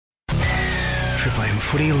Triple M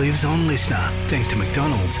footy lives on Listener, thanks to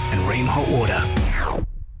McDonald's and Ream Hot Water.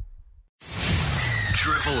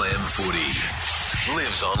 Triple M footy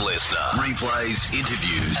lives on Listener. Replays,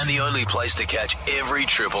 interviews, and the only place to catch every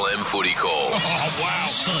Triple M footy call. Oh, wow.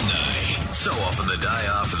 Sunday. So often the day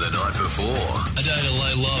after the night before. A day to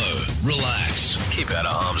lay low, relax, keep out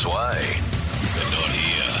of harm's way. But not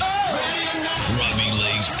here. Rugby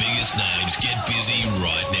League's biggest names get busy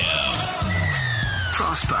right now.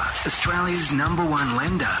 Prosper, Australia's #1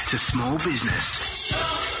 lender to small business.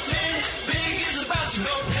 Something big is about to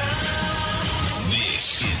go down.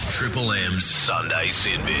 This is Triple M's Sunday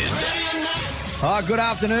Sin Bin. Good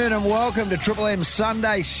afternoon and welcome to Triple M's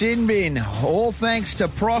Sunday Sin Bin. All thanks to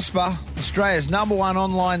Prosper, Australia's #1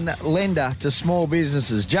 online lender to small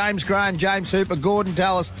businesses. James Graham, James Hooper, Gordon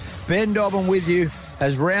Tallis, Ben Dobbin with you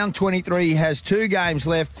as round 23 has 2 games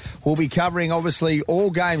left. We'll be covering, obviously, all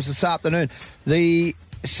games this afternoon. The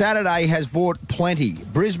Saturday has brought plenty.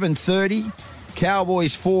 Brisbane 30,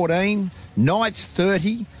 Cowboys 14, Knights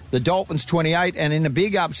 30, the Dolphins 28, and in a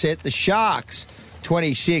big upset, the Sharks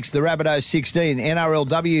 26, the Rabbitohs 16.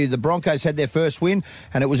 NRLW, the Broncos had their first win,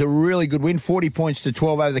 and it was a really good win, 40 points to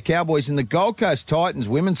 12 over the Cowboys. And the Gold Coast Titans,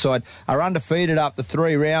 women's side, are undefeated after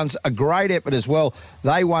 3 rounds. A great effort as well.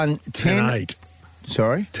 They won 10-8.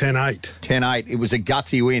 Sorry? 10-8. 10-8. It was a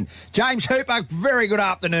gutsy win. James Hooper, very good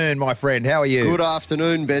afternoon, my friend. How are you? Good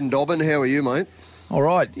afternoon, Ben Dobbin. How are you, mate? All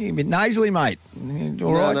right. You're a bit nasally, mate.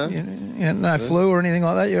 All right? No. No flu or anything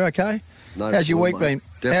like that? You're okay? No How's your flu, week mate.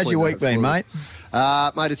 been? How's your week been, mate?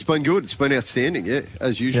 Mate, it's been good. It's been outstanding, yeah.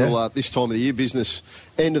 As usual, Yeah. this time of the year, business,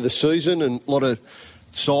 end of the season, and a lot of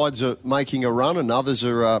sides are making a run and others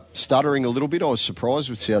are stuttering a little bit. I was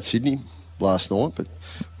surprised with South Sydney last night, but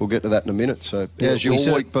we'll get to that in a minute. So how's your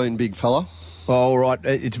week been, big fella? All right.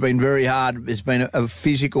 It's been very hard. It's been a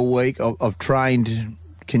physical week. I've trained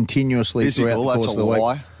continuously throughout the course That's a of the week.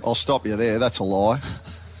 lie. I'll stop you there. That's a lie.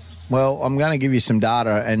 Well, I'm going to give you some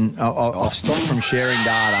data, and I've stopped from sharing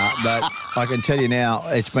data, but I can tell you now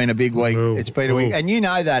it's been a big week. Ooh, it's been a week, and you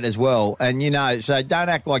know that as well, and you know, so don't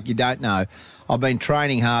act like you don't know. I've been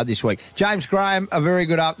training hard this week. James Graham, a very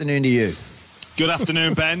good afternoon to you. Good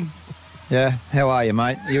afternoon, Ben. Yeah, how are you,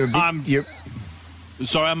 mate? You're a bit,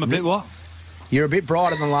 Sorry, I'm a bit what? You're a bit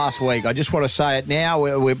brighter than last week. I just want to say it now.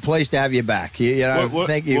 We're pleased to have you back.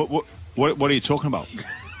 Thank you. What are you talking about?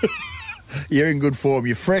 You're in good form.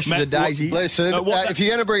 You're fresh as a daisy. Listen, if you're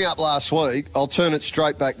going to bring up last week, I'll turn it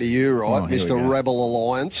straight back to you, right, Mr. Rebel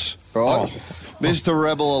Alliance, right? Mr.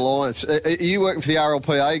 Rebel Alliance. Are you working for the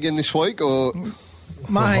RLPA again this week, or...?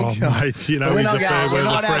 Mate, You know we're he's not a fair we're weather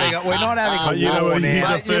not friend. having we're not having a You know war he's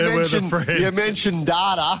now. a fair weather friend. You mentioned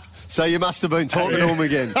data, so you must have been talking to him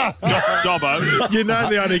again. Dobbo. You know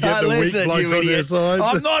they only get the weak blokes on their side.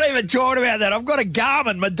 I'm not even talking about that. I've got a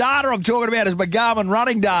Garmin. My data I'm talking about is my Garmin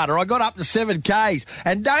running data. I got up to 7Ks.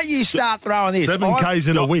 And don't you start throwing this. 7Ks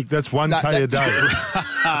in a week. That's 1K a day.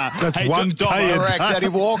 That's 1K a Correct, day. and he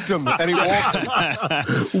walked them.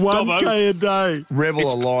 1K a day.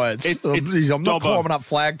 Rebel Alliance. I'm not Dobbo. climbing up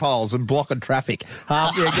flagpoles and blocking traffic.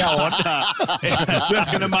 Yeah, go on. I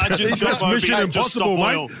can imagine Dobbo Mission being just Impossible, stop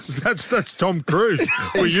mate. oil. That's Tom Cruise.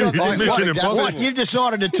 For He's you, got it's like Mission what, Impossible. What, you've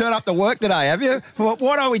decided to turn up to work today, have you?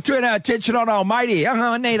 Why don't we turn our attention on old matey?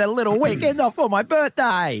 I need a little weekend off for my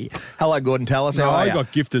birthday. Hello, Gordon Tallis. How No, are I you?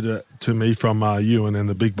 got gifted to me from you and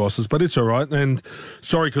the big bosses, but it's all right. And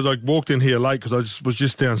sorry, because I walked in here late because I was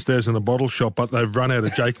just downstairs in the bottle shop, but they've run out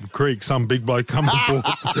of Jacob Creek. Some big bloke come and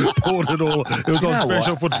bought it all. It was on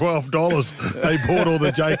special for $12. They bought all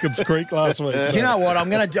the Jacobs Creek last week. Do you know what? I'm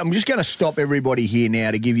just going to stop everybody here now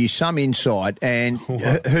to give you some insight. And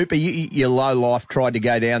Hooper, your low life tried to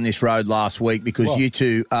go down this road last week because you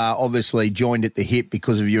two obviously joined at the hip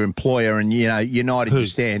because of your employer and united you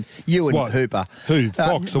stand. You and What? Hooper. Who?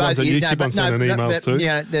 Fox, the ones that you keep on sending emails to?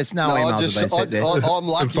 Yeah, there's no emails have been sent there. I'm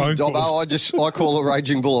lucky, phone Dobbo. calls. I call a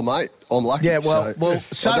raging bull a mate. I'm lucky. Yeah, so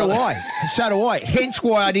do I. So do I. Hence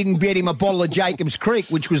why I didn't get him a bottle of Jacobs Creek,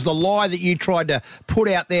 which was the lie that you tried to put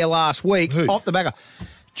out there last week. Who? Off the back of.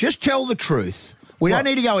 Just tell the truth. We don't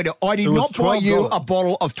need to go into it. I did It was not buy you $12. a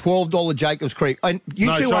bottle of $12 Jacobs Creek. And you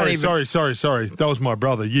No, two sorry, aren't even... sorry. That was my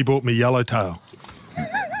brother. You bought me Yellowtail.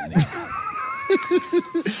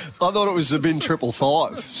 I thought it was the bin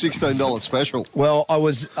 555, $16 special. Well, I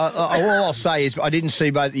was... all I'll say is I didn't see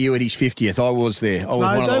both of you at his 50th. I was there. I was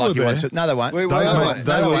one of the they were lucky there. ones. No, they weren't. We They were, were- mate.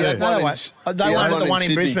 they were We there. had No, they one weren't. in- They we had weren't at the in one in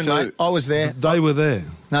Sydney Brisbane, too. mate. I was there. They were there.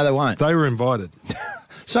 No, they weren't. They were invited.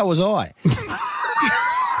 So was I.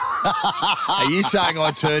 Are you saying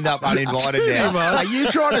I turned up uninvited now? much. Are you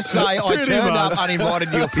trying to say I Pretty turned much. up uninvited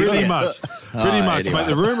to your Pretty 50th? much. Pretty much, anyway. mate.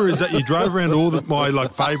 The rumour is that you drove around all my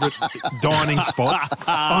favourite dining spots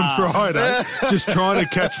on Friday, just trying to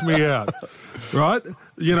catch me out, right?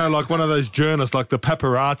 You know, like one of those journalists, like the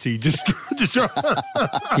paparazzi, just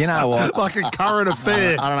You know what? like a current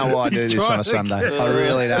affair. I don't know why I do He's this on trying a to Sunday. get- I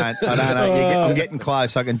really don't. I don't know. I'm getting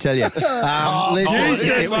close, I can tell you. You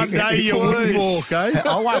said one day you wouldn't walk, eh?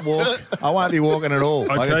 I won't walk. I won't be walking at all.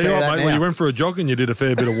 I can tell you what, that mate, now. when you went for a jog and you did a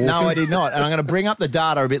fair bit of walking. No, I did not. And I'm going to bring up the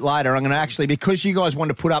data a bit later. I'm going to actually, because you guys want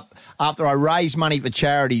to put up, after I raise money for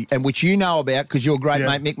charity, and which you know about because your great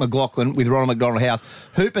Yeah. mate Mick McLaughlin with Ronald McDonald House,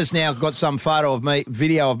 Hooper's now got some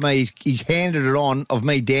video of me. He's handed it on of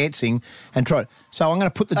me dancing and tried. So I'm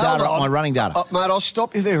going to put the data up, my running data. Mate, I'll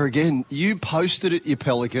stop you there again. You posted it, you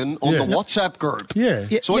Pelican, on the WhatsApp group. Yeah.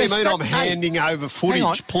 So what do you mean Yes, I'm but- handing over footage, Hang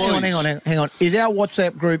on, please? hang on. Is our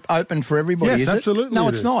WhatsApp group open for everybody? Yes, is it? absolutely No, it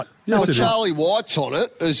it's is. not. Yes, No, it it's is. not. Charlie White's on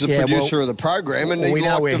it as the Yeah, producer well, of the program, and he we know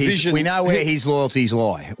liked where the vision. we know where his loyalties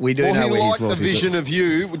lie. We do Well, know he where his liked the loyalties vision lie. of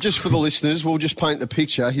you, just for the listeners, we'll just paint the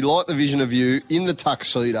picture. He liked the vision of you in the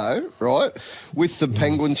tuxedo, right, with the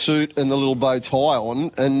penguin suit and the little bow tie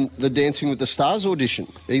on and the Dancing with the Stars audition.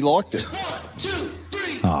 He liked it.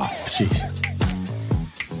 Oh, jeez.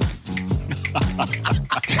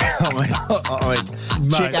 I mean,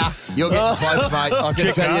 Mate. Chica, you're getting close, mate. I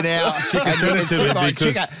can tell you now. Chica sent it to me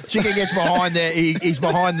because- Chica gets behind there. He's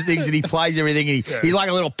behind the things and he plays everything. He's like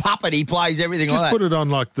a little puppet. He plays everything Just like put that. it on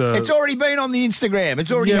like the... It's already been on the Instagram.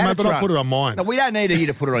 It's already Yeah, had mate, its but I'll run. put it on mine. No, we don't need you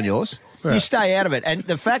to put it on yours. Yeah. You stay out of it. And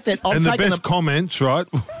the fact that I'm and the taking best comments, right?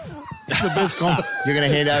 The best comments. You're going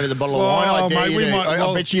to hand over the bottle of wine? I Well, dare mate, you we to. might- I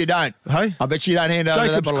well- bet you don't. Hey? I bet you don't hand over that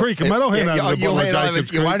Jacob's bottle. Creek, mate, I'll hand over the you'll bottle of hand over-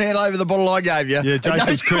 Jacob's You Creek. won't hand over the bottle I gave you. Yeah,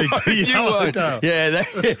 Jacob's Creek. You won't.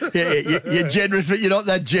 You're generous, but you're not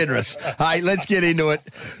that generous. Hey, let's get into it.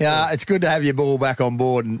 It's good to have your ball back on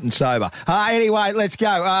board and sober. Anyway, let's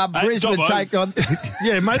go. Brisbane Dobbo. take on...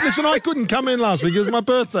 Yeah, mate, listen, I couldn't come in last week. It was my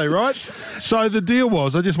birthday, right? So the deal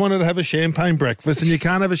was I just wanted to have a champagne breakfast, and you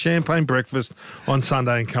can't have a champagne breakfast on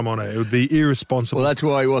Sunday and come on air. It would be irresponsible. Well, that's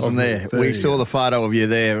why he wasn't there. There We you saw go. the photo of you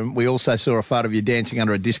there, and we also saw a photo of you dancing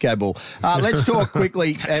under a disco ball. Let's talk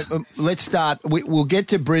quickly. Let's start. We'll get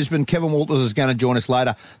to Brisbane. Kevin Walters is going to join us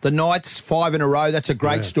later. The Knights, 5 in a row. That's a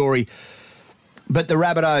great story. But the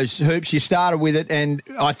Rabbitohs, Hoops, you started with it, and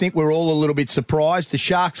I think we're all a little bit surprised. The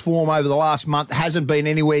Sharks' form over the last month hasn't been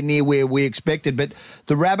anywhere near where we expected, but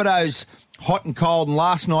the Rabbitohs... hot and cold, and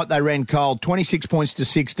last night they ran cold, 26 points to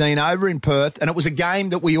 16 over in Perth, and it was a game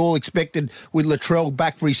that we all expected with Latrell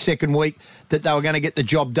back for his second week that they were going to get the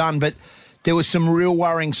job done, but there was some real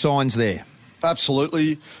worrying signs there.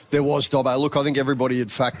 Absolutely, there was, Dobbo. Look, I think everybody had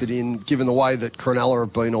factored in, given the way that Cronulla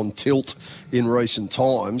have been on tilt in recent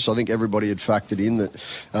times, I think everybody had factored in that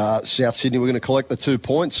South Sydney were going to collect the 2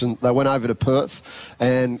 points, and they went over to Perth,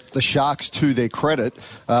 and the Sharks, to their credit,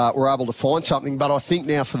 were able to find something. But I think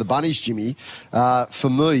now for the Bunnies, Jimmy, for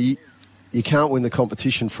me, you can't win the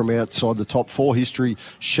competition from outside the top 4. History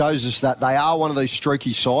shows us that they are one of these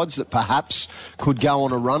streaky sides that perhaps could go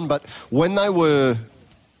on a run, but when they were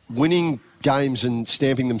winning games and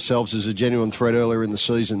stamping themselves as a genuine threat earlier in the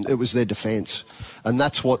season, it was their defence. And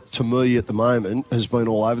that's what, to me, at the moment, has been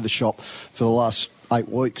all over the shop for the last 8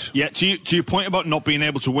 weeks. Yeah, to your point about not being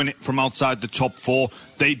able to win it from outside the top 4,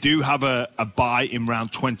 they do have a bye in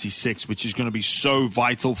round 26, which is going to be so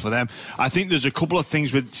vital for them. I think there's a couple of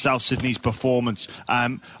things with South Sydney's performance.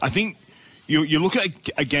 I think you look at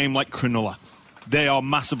a game like Cronulla, they are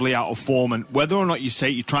massively out of form, and whether or not you say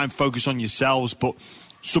it, you try and focus on yourselves, but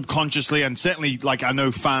subconsciously, and certainly, like I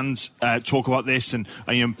know fans talk about this, and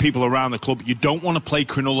you know, people around the club, you don't want to play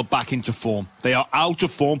Cronulla back into form. They are out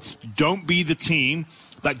of form. Don't be the team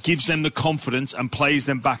that gives them the confidence and plays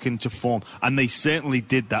them back into form, and they certainly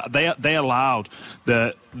did that. They allowed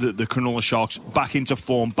the Cronulla Sharks back into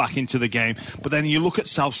form, back into the game. But then you look at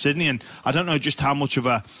South Sydney, and I don't know just how much of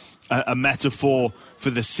a metaphor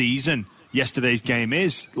for the season yesterday's game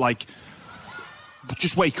is. Like,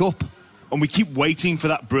 just wake up. And we keep waiting for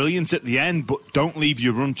that brilliance at the end, but don't leave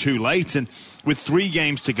your run too late. And with 3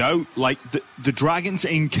 games to go, like the Dragons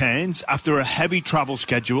in Cairns, after a heavy travel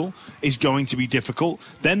schedule, is going to be difficult.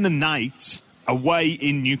 Then the Knights away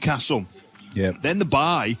in Newcastle. Yeah. Then the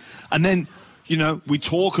bye. And then, you know, we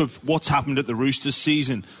talk of what's happened at the Roosters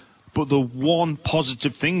season, but the one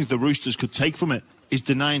positive thing the Roosters could take from it is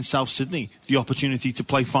denying South Sydney the opportunity to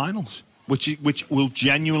play finals, which will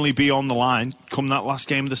genuinely be on the line come that last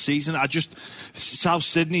game of the season. South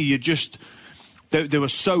Sydney, they were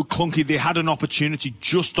so clunky. They had an opportunity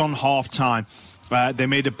just on half-time. They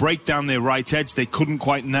made a break down their right edge. They couldn't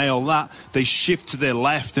quite nail that. They shift to their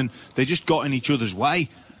left, and they just got in each other's way.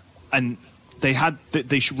 And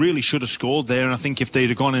they really should have scored there, and I think if they'd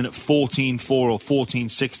have gone in at 14-4 or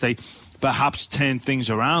 14-6, they perhaps turned things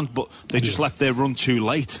around, but they just left their run too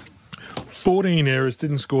late. 14 errors,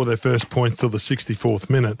 didn't score their first points till the 64th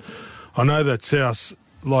minute. I know that South,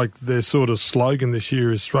 like their sort of slogan this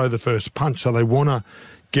year is throw the first punch, so they want to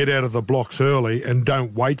get out of the blocks early and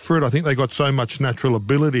don't wait for it. I think they got so much natural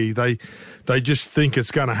ability, they just think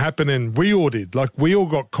it's going to happen, and we all did. Like, we all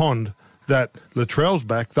got conned that Latrell's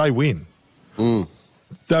back, they win.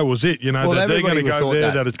 That was it, you know, well, that they're going to go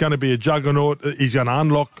there, that it's going to be a juggernaut. He's going to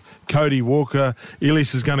unlock Cody Walker.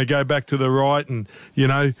 Illis is going to go back to the right and, you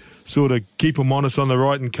know, sort of keep him honest on the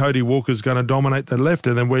right, and Cody Walker's going to dominate the left.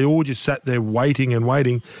 And then we all just sat there waiting and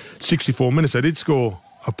waiting. 64 minutes. They did score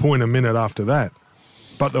a point a minute after that,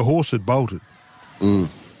 but the horse had bolted. You know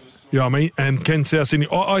what I mean? And can South Sydney...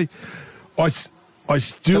 I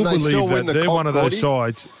still believe that they're one of those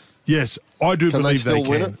sides. Yes, I do believe they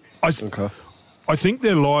can. I think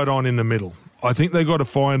they're light on in the middle. I think they've got to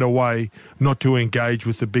find a way not to engage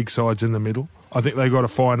with the big sides in the middle. I think they've got to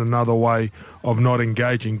find another way of not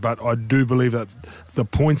engaging. But I do believe that the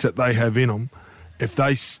points that they have in them, if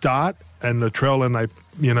they start and Latrell and they,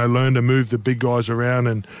 you know, learn to move the big guys around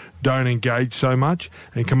and don't engage so much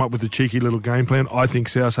and come up with a cheeky little game plan, I think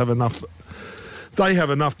South have enough. They have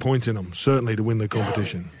enough points in them, certainly, to win the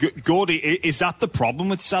competition. Gordy, is that the problem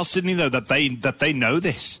with South Sydney, though, that they know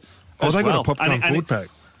this? They got a popcorn forward pack.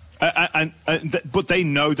 But they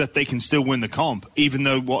know that they can still win the comp, even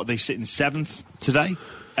though, they sit in 7th today?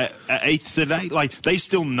 8th today? Like, they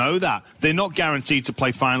still know that. They're not guaranteed to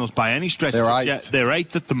play finals by any stretch. They're 8th. They're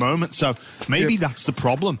 8th at the moment, so maybe that's the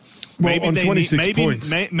problem. Well,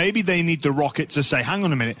 maybe they need the Rocket to say, hang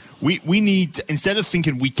on a minute, we need, instead of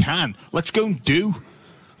thinking we can, let's go and do.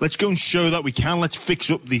 Let's go and show that we can. Let's fix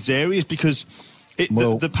up these areas, because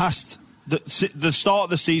the start of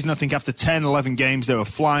the season, I think after 10, 11 games, they were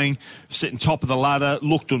flying, sitting top of the ladder,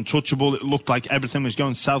 looked untouchable. It looked like everything was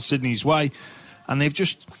going South Sydney's way. And they've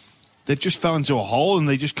just fell into a hole, and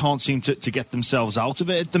they just can't seem to get themselves out of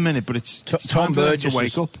it at the minute. But it's time for them to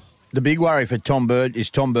wake up. The big worry for Tom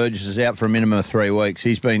Burgess is out for a minimum of 3 weeks.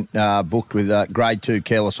 He's been booked with grade 2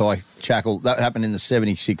 careless eye shackle. That happened in the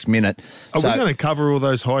 76th minute. Are we going to cover all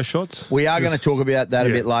those high shots? We are going to talk about that a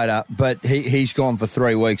bit later, but he's gone for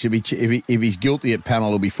 3 weeks. If he's guilty at panel,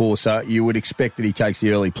 it'll be 4, so you would expect that he takes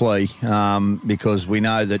the early plea, because we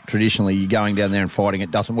know that traditionally you're going down there and fighting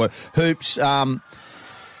it doesn't work. Hoops,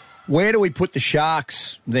 where do we put the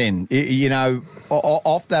Sharks then? You know,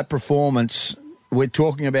 off that performance... We're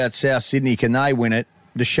talking about South Sydney. Can they win it?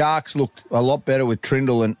 The Sharks looked a lot better with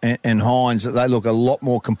Trindle and Hines. They look a lot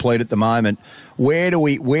more complete at the moment. Where do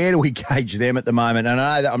we gauge them at the moment? And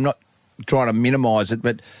I know that I'm not trying to minimise it,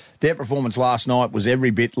 but their performance last night was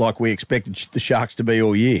every bit like we expected the Sharks to be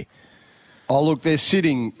all year. Oh, look, they're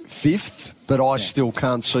sitting 5th, but I still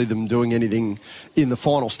can't see them doing anything in the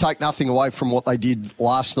finals. Take nothing away from what they did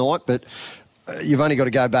last night, but you've only got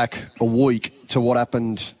to go back a week to what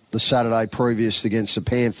happened the Saturday previous against the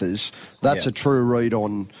Panthers. That's a true read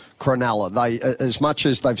on Cronulla. They, as much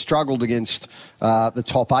as they've struggled against the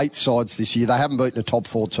top 8 sides this year, they haven't beaten a top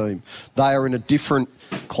 4 team. They are in a different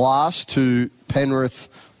class to Penrith,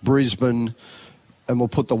 Brisbane, and we'll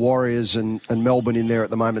put the Warriors and Melbourne in there at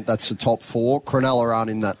the moment. That's the top 4. Cronulla aren't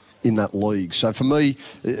in that league. So for me,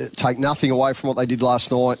 take nothing away from what they did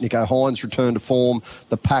last night. Nico Hines returned to form.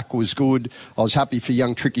 The pack was good. I was happy for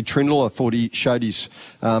young Tricky Trindle. I thought he showed his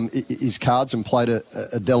cards and played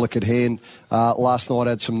a delicate hand. Last night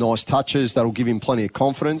had some nice touches. That'll give him plenty of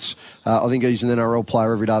confidence. I think he's an NRL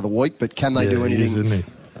player every day of the week, but can they do anything? He is, isn't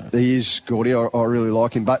he? He is, Gordy. I really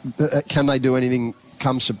like him. But can they do anything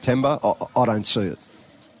come September? I don't see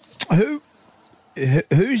it.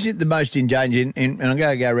 Who's it the most in danger? And I'm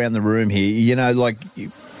going to go around the room here. You know, like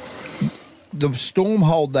the Storm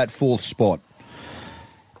hold that 4th spot.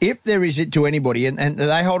 If there is it to anybody, and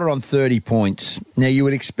they hold it on 30 points, now you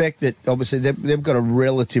would expect that, obviously, they've got a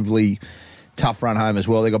relatively tough run home as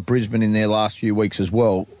well. They've got Brisbane in their last few weeks as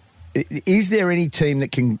well. Is there any team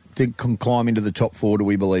that can climb into the top 4, do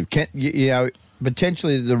we believe?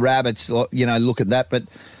 Potentially the Rabbits, look at that. But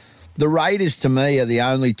the Raiders, to me, are the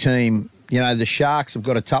only team... You know, the Sharks have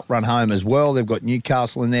got a tough run home as well. They've got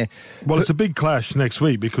Newcastle in there. Well, it's a big clash next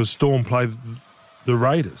week because Storm play the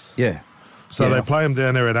Raiders. Yeah. So they play them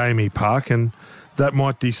down there at Amy Park, and that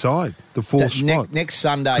might decide the 4th spot. Next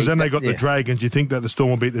Sunday. Because then they got the Dragons. You think that the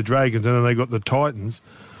Storm will beat the Dragons, and then they got the Titans,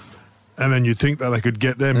 and then you think that they could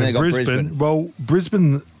get them in Brisbane. Well,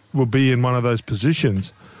 Brisbane will be in one of those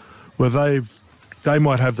positions where they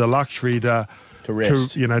might have the luxury to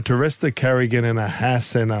rest. To rest the Carrigan and a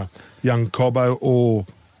Haas and a young Cobbo or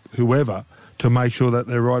whoever to make sure that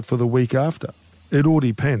they're right for the week after. It all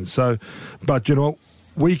depends. So, but, you know,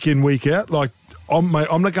 week in, week out, like, I'm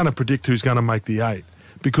not going to predict who's going to make the 8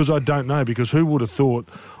 because I don't know, because who would have thought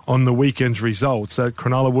on the weekend's results that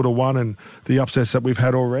Cronulla would have won and the upsets that we've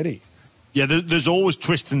had already. Yeah, there's always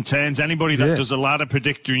twists and turns. Anybody that does a ladder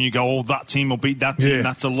predictor and you go, oh, that team will beat that team,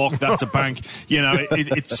 that's a lock, that's a bank, you know,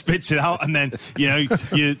 it spits it out, and then, you know,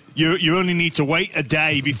 you only need to wait a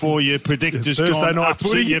day before your predictor's gone.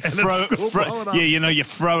 You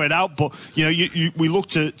throw it out. But, you know, we look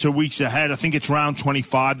to weeks ahead. I think it's round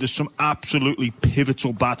 25. There's some absolutely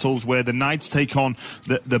pivotal battles where the Knights take on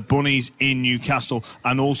the Bunnies in Newcastle,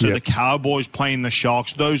 and also the Cowboys playing the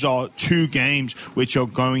Sharks. Those are 2 games which are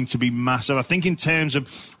going to be massive. So I think in terms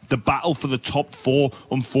of the battle for the top 4,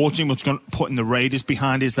 unfortunately, what's going to put in the Raiders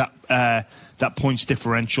behind is that points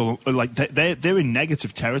differential. Like they're in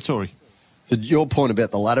negative territory. To your point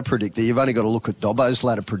about the ladder predictor, you've only got to look at Dobbo's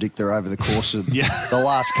ladder predictor over the course of the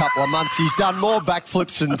last couple of months. He's done more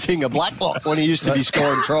backflips than Tinga Blacklock when he used to be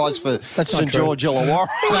scoring tries for St George Illawarra.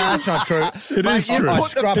 No, that's not true. It is true. You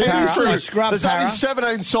put the pen through. There's only Para.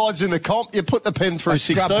 17 sides in the comp. You put the pen through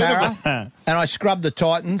 16 of them. And I scrubbed the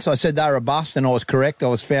Titans. I said they were a bust, and I was correct. I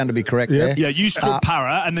was found to be correct there. Yeah, you scrubbed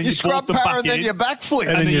Para, and then you scrubbed them Para, back and then you backflip.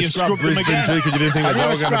 And then you scrubbed them again. Too, because you didn't think I they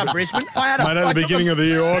never were going scrubbed to Brisbane. At the beginning of the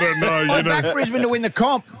year, I don't know. I backed Brisbane to win the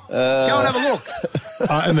comp. Go and have a look.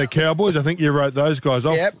 And the Cowboys, I think you wrote those guys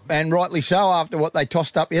off. Yep, and rightly so after what they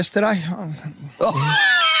tossed up yesterday.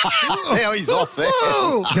 Now he's off there.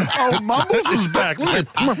 Oh, Mumbles is back. Look at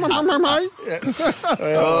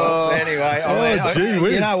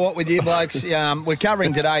Anyway, you know what with you blokes, we're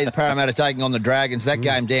covering today the Parramatta taking on the Dragons. That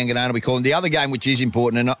game Dan Gannon will be calling. The other game which is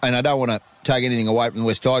important, and I don't want to take anything away from the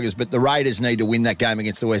West Tigers, but the Raiders need to win that game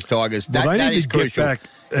against the West Tigers. They need is to crucial. get back.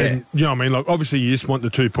 And, you know what I mean? Like, obviously, you just want the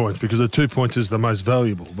 2 points because the 2 points is the most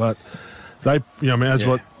valuable. But they, you know what I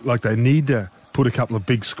mean, they need to put a couple of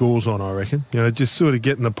big scores on, I reckon. You know, just sort of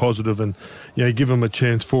get in the positive and, you know, give them a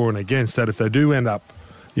chance for and against that if they do end up,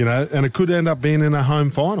 you know, and it could end up being in a home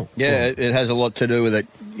final. Yeah, it has a lot to do with it.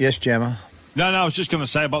 Yes, Jammer? No, I was just going to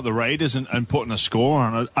say about the Raiders and putting a score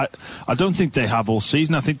on. I don't think they have all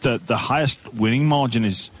season. I think that the highest winning margin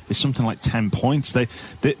is something like 10 points. They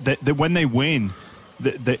when they win,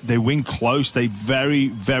 they win close. They very,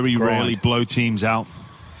 very rarely blow teams out.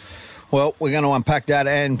 Well, we're going to unpack that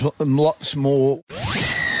and lots more.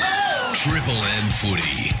 Triple M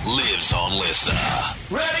footy lives on Leicester.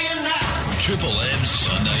 Ready or not? Triple M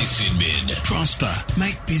Sunday Sin Bin. Prosper.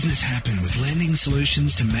 Make business happen with lending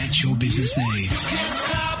solutions to match your business needs. Can't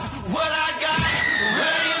stop what I got.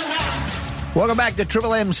 Ready or not? Welcome back to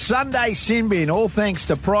Triple M Sunday Sin Bin. All thanks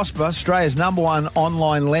to Prosper, Australia's #1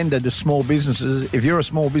 online lender to small businesses. If you're a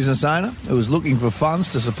small business owner who is looking for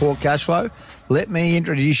funds to support cash flow, let me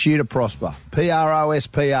introduce you to Prosper.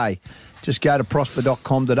 PROSPA. Just go to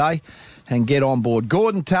prosper.com today and get on board.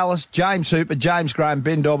 Gordon Tallis, James Hooper, James Graham,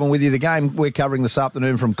 Ben Dobbin with you. The game we're covering this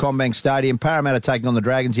afternoon from Combank Stadium. Parramatta taking on the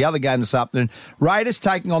Dragons. The other game this afternoon, Raiders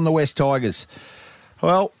taking on the West Tigers.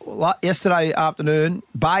 Well, yesterday afternoon,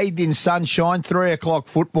 bathed in sunshine, 3 o'clock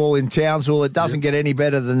football in Townsville. It doesn't get any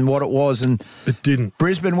better than what it was. And it didn't.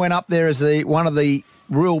 Brisbane went up there as one of the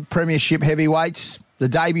real premiership heavyweights. The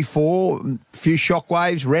day before, a few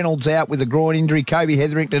shockwaves. Reynolds out with a groin injury. Kobe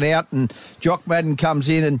Hetherington out, and Jock Madden comes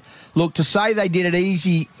in. And look, to say they did it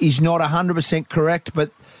easy is not 100% correct, but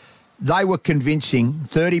they were convincing,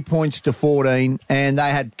 30 points to 14, and they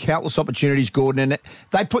had countless opportunities, Gordon. And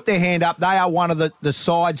they put their hand up. They are one of the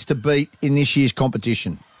sides to beat in this year's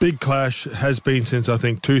competition. Big clash has been since, I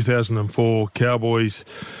think, 2004. Cowboys.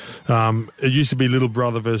 It used to be little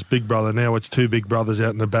brother versus big brother. Now it's 2 big brothers out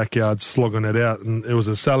in the backyard slogging it out. And it was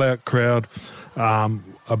a sellout crowd.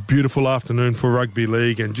 A beautiful afternoon for rugby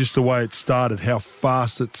league, and just the way it started, how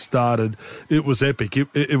fast it started, it was epic.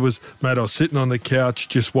 It was, mate, I was sitting on the couch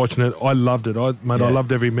just watching it. I loved it. I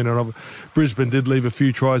loved every minute of it. Brisbane did leave a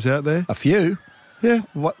few tries out there. A few? Yeah.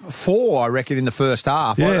 4, I reckon, in the first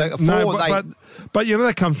half. Yeah, but you know,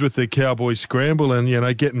 that comes with the Cowboys scramble and, you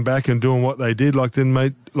know, getting back and doing what they did. Like, then,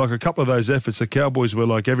 mate, like a couple of those efforts, the Cowboys were,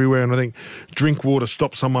 like, everywhere. And I think Drinkwater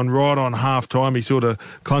stopped someone right on half-time. He sort of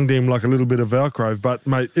clung to him like a little bit of Velcro. But,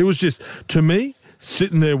 mate, it was just, to me,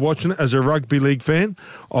 sitting there watching it as a rugby league fan,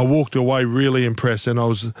 I walked away really impressed. And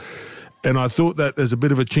I thought that there's a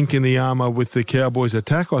bit of a chink in the armour with the Cowboys'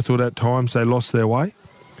 attack. I thought at times they lost their way.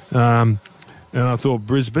 And I thought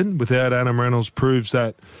Brisbane, without Adam Reynolds, proves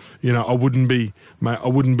that, you know, I wouldn't be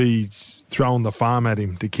throwing the farm at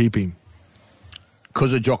him to keep him.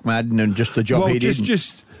 Because of Jock Madden and just the job he did.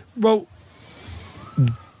 Just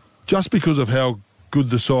because of how good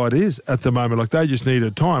the side is at the moment. Like, they just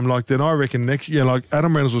needed time. Like, then I reckon next year, like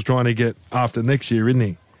Adam Reynolds was trying to get after next year, isn't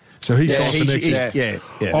he? So he's signed for next year.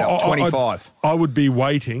 Yeah, 25. I would be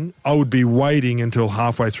waiting. I would be waiting until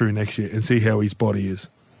halfway through next year and see how his body is.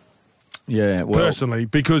 Yeah, well, personally,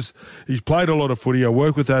 because he's played a lot of footy. I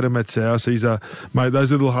work with Adam at South. He's mate.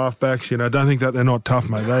 Those little halfbacks, don't think that they're not tough,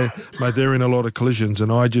 mate. They're in a lot of collisions,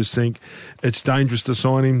 and I just think it's dangerous to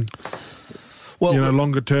sign him. Well,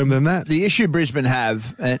 longer term than that. The issue Brisbane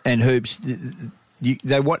have and Hoops.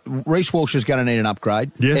 They want Reece Walsh is going to need an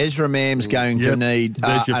upgrade. Yes. Ezra Mam's going to need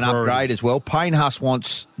an upgrade as well. Payne Huss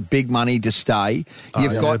wants big money to stay. Then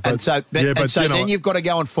you've got to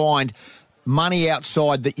go and find money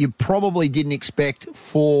outside that you probably didn't expect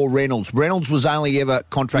for Reynolds. Reynolds was only ever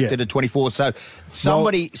contracted at 24, so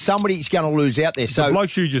somebody's going to lose out there. So,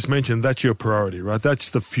 like you just mentioned, that's your priority, right? That's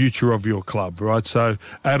the future of your club, right? So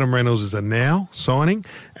Adam Reynolds is a now signing,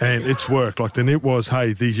 and it's worked. Like, then it was,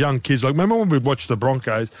 hey, these young kids. Like, remember when we watched the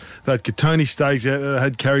Broncos? They had Tony Staggs, they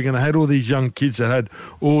had Carrigan, they had all these young kids that had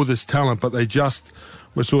all this talent, but they just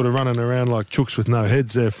were sort of running around like chooks with no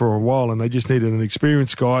heads there for a while, and they just needed an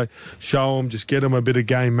experienced guy, show them, just get them a bit of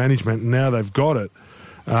game management, and now they've got it.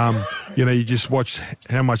 You just watch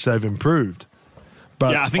how much they've improved.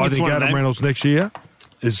 But I think Adam Reynolds next year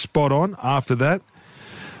is spot on. After that,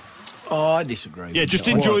 I disagree. Yeah, just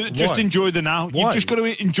enjoy the now. Why? You've just got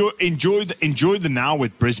to enjoy the now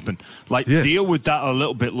with Brisbane. Deal with that a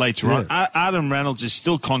little bit later on. Adam Reynolds is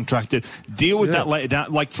still contracted. Deal with that later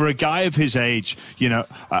down. Like, for a guy of his age,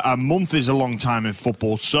 a month is a long time in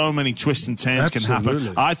football. So many twists and turns can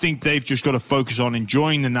happen. I think they've just got to focus on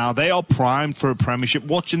enjoying the now. They are primed for a premiership.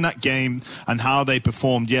 Watching that game and how they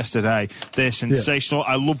performed yesterday, they're sensational.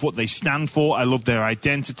 I love what they stand for. I love their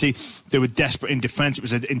identity. They were desperate in defence. It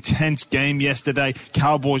was an intense game yesterday.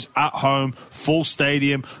 Cowboys at home, full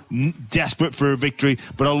stadium, desperate for a victory.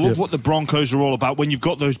 But I love what the Broncos are all about. When you've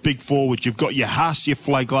got those big forwards, you've got your Haas, your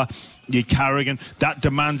Flegler, your Carrigan. That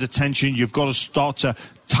demands attention. You've got to start to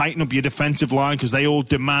tighten up your defensive line because they all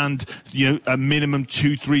demand a minimum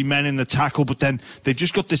 2-3 men in the tackle. But then they've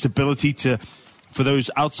just got this ability for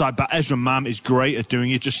those outside back. Ezra Mam is great at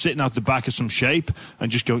doing it, just sitting out the back of some shape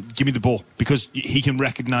and just go, give me the ball, because he can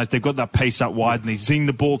recognise they've got that pace out wide, and they zing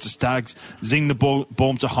the ball to Staggs, zing the ball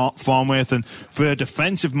to Farnworth. And for a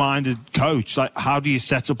defensive-minded coach, like, how do you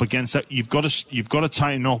set up against that? You've got to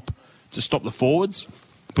tighten up to stop the forwards,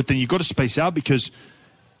 but then you've got to space out, because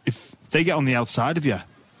if they get on the outside of you,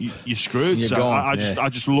 you're screwed. I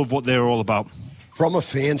just love what they're all about. From a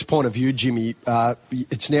fan's point of view, Jimmy,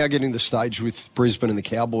 it's now getting the stage with Brisbane and the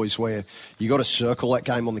Cowboys where you got to circle that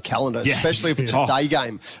game on the calendar, especially if it's a day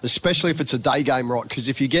game. Especially if it's a day game, right? Because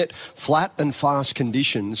if you get flat and fast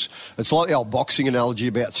conditions, it's like the old boxing analogy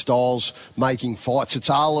about Styles making fights.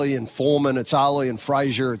 It's Ali and Foreman, it's Ali and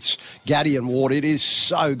Frazier, it's Gaddy and Ward. It is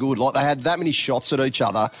so good. Like, they had that many shots at each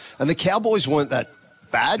other, and the Cowboys weren't that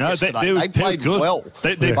bad yesterday. They played well.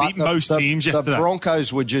 They beat most teams yesterday. The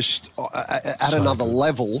Broncos were just at another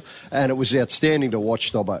level, and it was outstanding to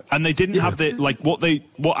watch, Dobbo. And they didn't have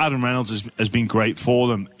what Adam Reynolds has been great for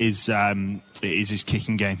them is his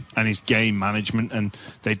kicking game and his game management, and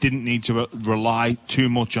they didn't need to rely too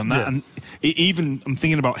much on that. And even I'm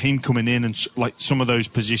thinking about him coming in and like some of those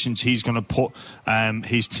positions he's going to put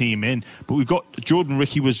his team in. But we've got Jordan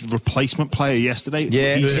Ricky was replacement player yesterday.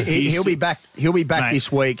 Yeah, he'll be back. He'll be back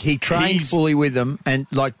this week. He trained fully with them, and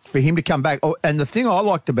for him to come back. Oh, and the thing I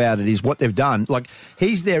liked about it is what they've done. Like,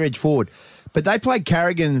 he's their edge forward. But they played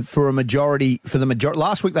Carrigan for the majority.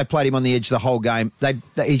 Last week they played him on the edge the whole game.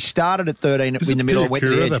 He started at 13 in the middle and went to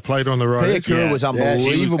the edge. They played on the right. Piakura was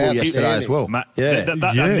unbelievable yesterday as well.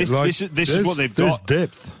 This is what they've got. There's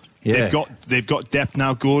depth. Yeah. They've got depth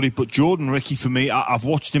now, Gordy. But Jordan Ricky, for me, I've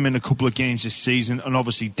watched him in a couple of games this season, and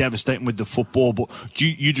obviously devastating with the football. But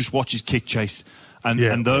you just watch his kick chase.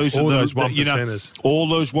 And those all are those 1%ers. All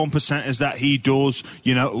those 1%ers that he does,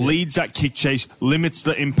 leads that kick chase, limits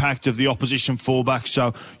the impact of the opposition fullback.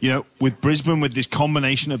 So, with Brisbane, with this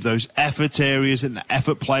combination of those effort areas and the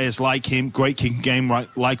effort players like him, great kicking game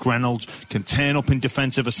like Reynolds, can turn up in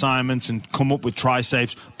defensive assignments and come up with try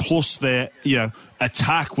saves, plus their,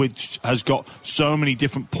 attack, which has got so many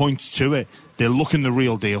different points to it. They're looking the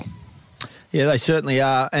real deal. Yeah, they certainly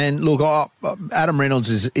are. And look, Adam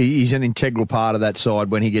Reynolds he's an integral part of that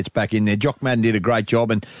side when he gets back in there. Jock Madden did a great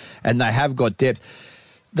job, and they have got depth.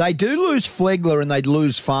 They do lose Flegler and they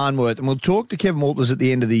lose Farnworth, and we'll talk to Kevin Walters at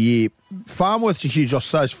the end of the year. Farnworth's a huge loss,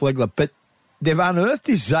 so is Flegler, but they've unearthed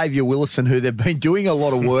this Xavier Willison, who they've been doing a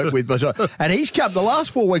lot of work with. And he's come, the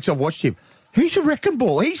last 4 weeks I've watched him, He's a wrecking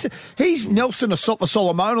ball. He's Nelson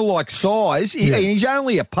Asofa-Solomona-like size, and he's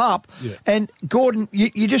only a pup. Yeah. And Gordon,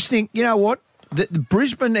 you just think, you know what? The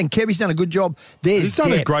Brisbane and Kevy's done a good job. He's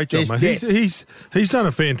done a great job, mate. He's done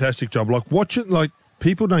a fantastic job. Like, watch it. Like,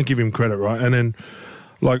 people don't give him credit, right? And then,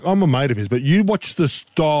 like, I'm a mate of his, but you watch the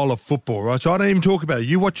style of football, right? So I don't even talk about it.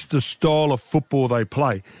 You watch the style of football they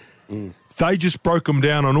play. They just broke them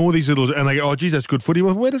down on all these little, and they go, oh, geez, that's good footy.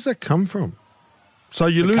 Well, where does that come from? So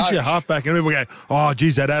you lose your halfback, and people go, oh,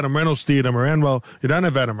 geez, that Adam Reynolds steered him around. Well, you don't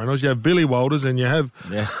have Adam Reynolds. You have Billy Walters, and you have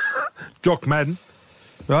Jock Madden,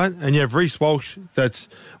 right? And you have Reece Walsh, that's,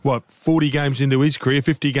 40 games into his career,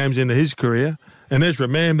 50 games into his career. And Ezra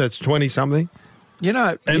Mam, that's 20-something. You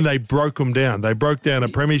know. And they broke them down. They broke down a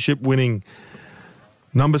premiership-winning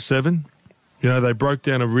number 7. You know, they broke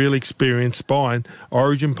down a real experienced spine,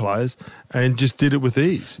 Origin players, and just did it with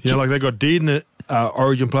ease. You know, like they got Dearden,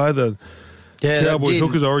 Origin player, the Cowboys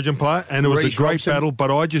hookers Origin player, and it was a great battle,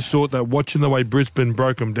 but I just thought that watching the way Brisbane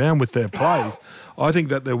broke them down with their plays, I think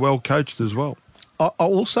that they're well coached as well. I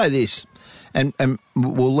will say this, and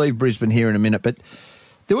we'll leave Brisbane here in a minute, but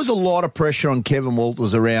there was a lot of pressure on Kevin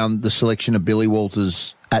Walters around the selection of Billy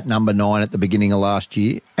Walters at number 9 at the beginning of last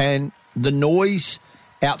year, and the noise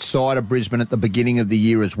outside of Brisbane at the beginning of the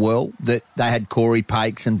year as well, that they had Corey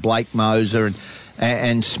Pakes and Blake Moser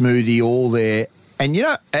and Smoothie all there. And, you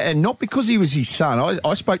know, and not because he was his son.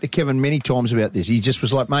 I spoke to Kevin many times about this. He just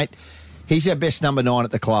was like, mate, he's our best number 9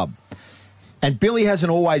 at the club. And Billy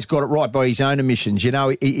hasn't always got it right by his own admissions. You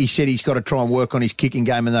know, he said he's got to try and work on his kicking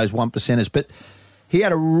game and those 1%ers. But he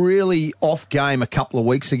had a really off game a couple of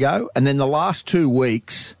weeks ago, and then the last 2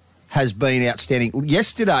 weeks has been outstanding.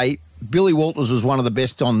 Yesterday, Billy Walters was one of the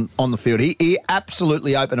best on the field. He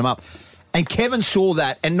absolutely opened him up. And Kevin saw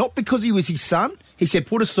that, and not because he was his son. He said,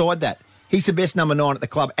 put aside that. He's the best number 9 at the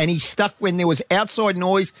club. And he stuck when there was outside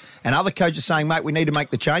noise and other coaches saying, mate, we need to make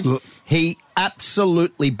the change. Look, he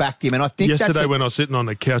absolutely backed him. And I think yesterday when I was sitting on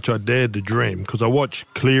the couch, I dared to dream, because I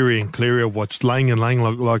watched Cleary and Cleary. I watched Lang and Lang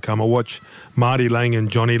like I watched Marty Lang and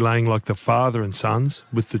Johnny Lang like the father and sons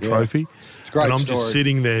with the trophy. It's a great and I'm story. just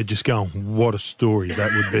sitting there just going, what a story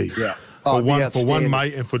that would be. For one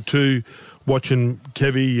mate, and for two, watching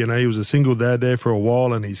Kevy, you know, he was a single dad there for a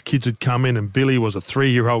while, and his kids had come in, and Billy was a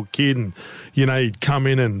 3-year-old kid, and, you know, he'd come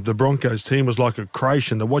in, and the Broncos team was like a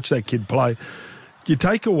creation. To watch that kid play, you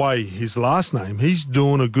take away his last name, he's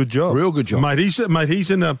doing a good job. Real good job. Mate, he's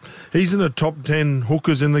in the top 10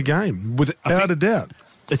 hookers in the game, without a doubt.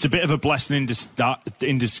 It's a bit of a blessing in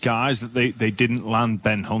disguise that they didn't land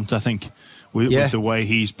Ben Hunt, I think, with the way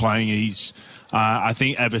he's playing. I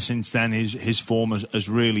think ever since then his form has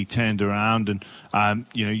really turned around, and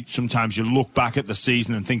you know, sometimes you look back at the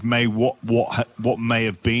season and think, what may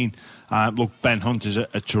have been. Look, Ben Hunt is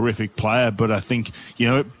a terrific player, but I think, you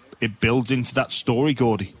know, it builds into that story,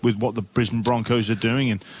 Gordy, with what the Brisbane Broncos are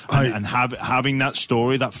doing, and having that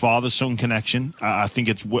story, that father-son connection. I think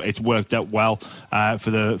it's worked out well for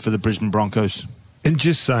the Brisbane Broncos. And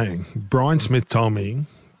just saying, Brian Smith told me,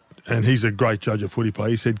 and he's a great judge of footy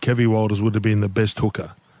play, he said Kevy Walters would have been the best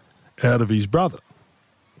hooker out of his brother.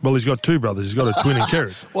 Well, he's got 2 brothers. He's got a twin in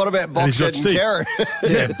Kerry. What about Boxhead and Kerry?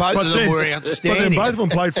 Both of them were outstanding. But then both of them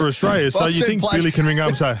played for Australia, so you think Billy can ring up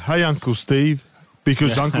and say, hey, Uncle Steve,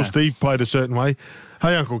 because Uncle Steve played a certain way.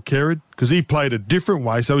 Hey, Uncle Kerrod, because he played a different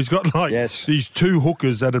way. So he's got these 2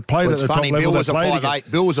 hookers that had played at the top level. Bill was a 5'8".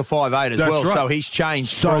 Bill was a 5'8" as well, right. So he's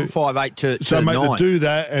changed from 5'8" to 9. Mate, to do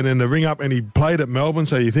that and then to ring up, and he played at Melbourne,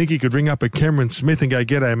 so you think he could ring up a Cameron Smith and go,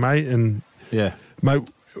 g'day, mate, and mate,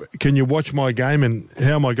 can you watch my game and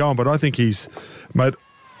how am I going? But I think mate,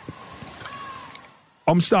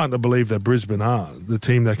 I'm starting to believe that Brisbane are the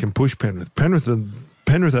team that can push Penrith. Penrith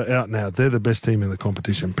are out now. They're the best team in the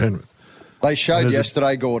competition, Penrith. They showed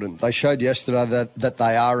yesterday, Gordon. They showed yesterday that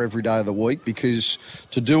they are every day of the week, because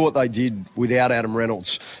to do what they did without Adam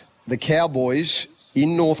Reynolds, the Cowboys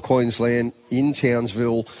in North Queensland, in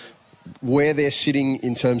Townsville, where they're sitting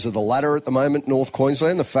in terms of the ladder at the moment, North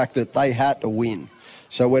Queensland, the fact that they had to win.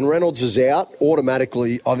 So when Reynolds is out,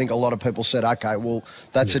 automatically, I think a lot of people said, okay, well,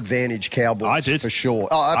 that's advantage Cowboys. I did. For sure.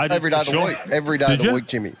 Every day of the week. Every day of the week,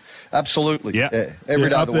 Jimmy. Absolutely. Yeah. Every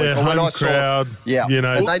day of the week. And when I saw crowd, you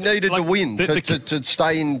know. And they needed to win to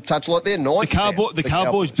stay in touch like they're ninth. The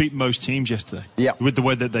Cowboys beat most teams yesterday. Yeah. With the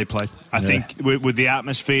way that they played. I think with the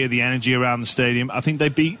atmosphere, the energy around the stadium, I think they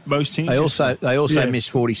beat most teams. They also missed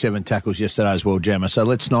 47 tackles yesterday as well, Jammer. So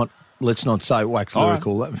let's not say wax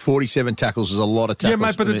lyrical. Right. 47 tackles is a lot of tackles. Yeah,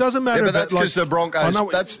 mate, but it doesn't matter. Yeah, but that's because the Broncos.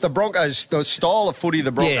 That's the Broncos. The style of footy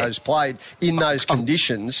the Broncos played in those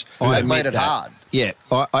conditions. They've made it hard. Yeah,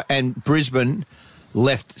 and Brisbane,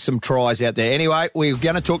 left some tries out there. Anyway, we're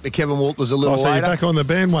going to talk to Kevin Walters a little so later. you're back on the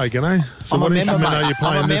bandwagon, eh? So I'm what a member, instrument are you mate.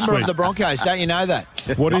 playing I'm a this member week? of the Broncos. Don't you know that?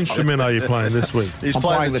 What instrument are you playing this week? He's I'm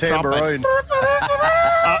playing the trumpet. tambourine.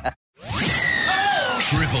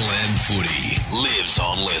 Triple M footy lives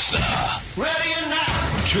on Listener. Ready or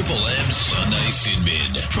not? Triple M Sunday Sin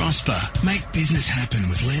Bin. Prosper. Make business happen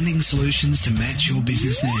with lending solutions to match your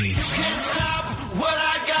business needs. Can't stop what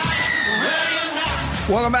I got. Ready or not?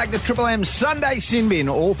 Welcome back to Triple M Sunday Sin Bin.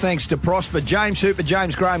 All thanks to Prosper. James Hooper,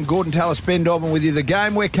 James Graham, Gordon Tallis, Ben Dobbin with you. The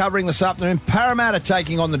game we're covering this afternoon, Parramatta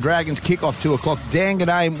taking on the Dragons, kick-off 2 o'clock. Dan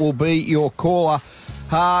Ganame will be your caller.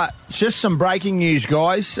 Just some breaking news,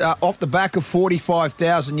 guys. Off the back of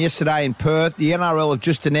 45,000 yesterday in Perth, the NRL have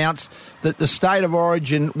just announced that the State of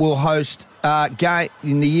Origin will host game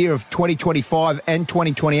in the year of 2025 and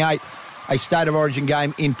 2028, a State of Origin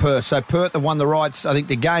game in Perth. So Perth have won the rights, I think,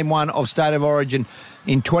 to Game 1 of State of Origin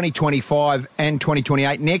in 2025 and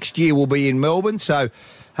 2028. Next year will be in Melbourne, so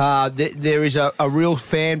there is a real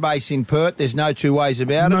fan base in Perth. There's no two ways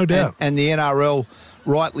about it. No doubt. And the NRL,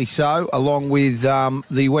 rightly so, along with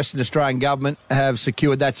the Western Australian government, have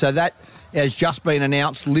secured that. So that has just been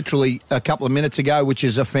announced literally a couple of minutes ago, which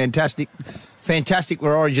is a fantastic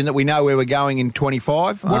for Origin that we know where we're going in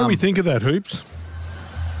 25. What do we think of that, Hoops?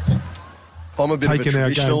 I'm a bit of a Taking our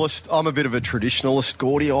game. traditionalist. I'm a bit of a traditionalist,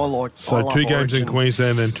 Gordy. I love 2 games Origin. in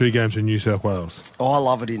Queensland and 2 games in New South Wales. I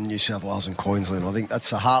love it in New South Wales and Queensland. I think that's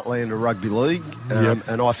the heartland of rugby league, Yep.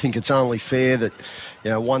 and I think it's only fair that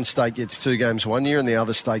one state gets 2 games one year and the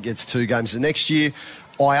other state gets 2 games the next year.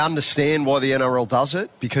 I understand why the NRL does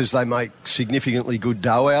it because they make significantly good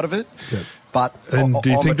dough out of it. Yep. But And do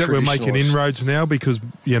you I'm think a that we're making traditionalist. inroads now because,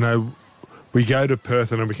 we go to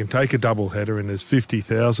Perth and we can take a double header and there's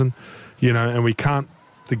 50,000, and we can't,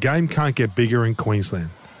 the game can't get bigger in Queensland.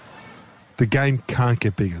 The game can't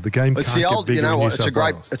get bigger. The game It's can't the get old, bigger you know in New what? It's South a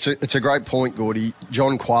great, Wales. it's a great point, Gordy.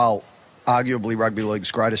 John Quayle, arguably rugby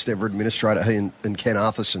league's greatest ever administrator, he and Ken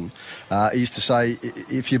Arthurson, he used to say,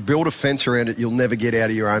 if you build a fence around it, you'll never get out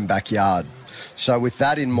of your own backyard. So with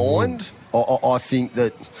that in mind, I think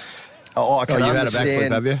that I can you've had a understand.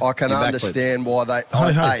 backflip, have you? I can Your backflip. understand why they.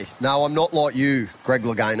 Hey. Hey, no, I'm not like you, Greg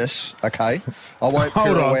Louganis. Okay, I won't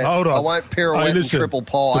Hold pirouette. on. I won't pirouette Hey, and listen, triple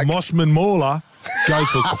the pike. Mossman Mauler goes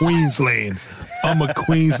for Queensland. I'm a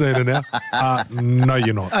Queenslander now. No,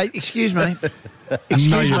 you're not. Hey, excuse me. No,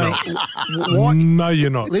 Excuse you're me. not. What? No, you're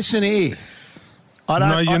not. Listen here. I don't,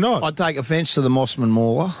 No, you're not. I take offence to the Mossman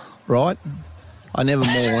Mauler, right? I never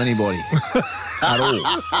maul anybody at all.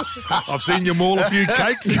 I've seen you maul a few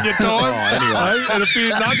cakes in your time. anyway. Hey, and a few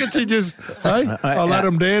nuggets. You just, I'll let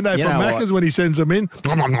him down there You from know what? Macca's when he sends them in.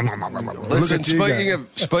 Listen,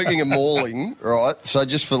 speaking of mauling, right? So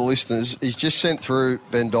just for the listeners, he's just sent through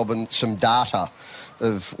Ben Dobbin some data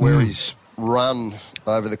of where he's run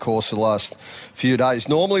over the course of the last few days.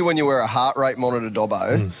 Normally, when you wear a heart rate monitor,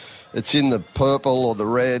 Dobbo, it's in the purple or the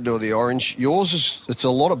red or the orange. Yours it's a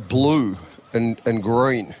lot of blue and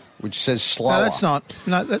green, which says slower. No, that's not.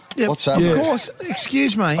 No, What's that? Of Yeah. course.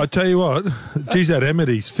 Excuse me. I tell you what, geez, that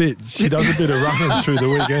Emity's fit. She does a bit of running through the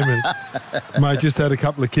weekend. And, mate, just had a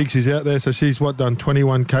couple of kicks. She's out there, so she's, done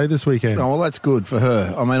 21K this weekend? Oh, well, that's good for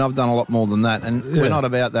her. I mean, I've done a lot more than that, and Yeah. we're not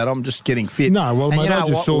about that. I'm just getting fit. No, well, and mate, you know I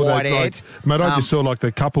just what, saw that. Whitehead? I just saw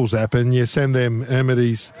the couples app, and you send them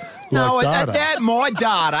Amity's No, data. that my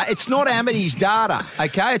data. It's not Amity's data.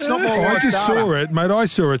 Okay, it's not my I wife's just data. saw it, mate. I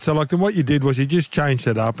saw it. So, then what you did was you just changed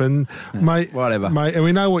it up, and mate, whatever. mate. And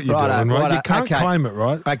we know what you're Righto, doing, right? righto, You can't okay. claim it,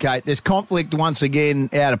 right? Okay, there's conflict once again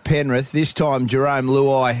out of Penrith. This time, Jarome,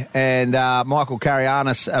 Luai and Michael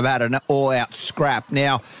Carianis have had an all-out scrap.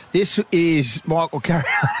 Now, this is Michael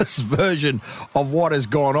Carianis' version of what has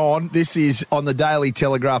gone on. This is on the Daily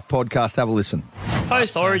Telegraph podcast. Have a listen.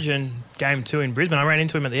 Post-Origin Game 2 in Brisbane, I ran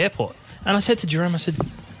into him at the airport. And I said to Jarome,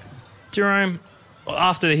 Jarome,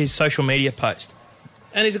 after his social media post,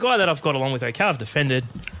 and he's a guy that I've got along with okay, I've defended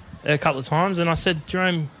a couple of times, and I said,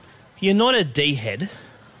 Jarome, you're not a D-head,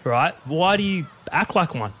 right? Why do you act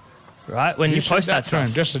like one, right, when you post that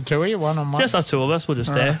stuff? Just the two of you, one on one? Just us two of us were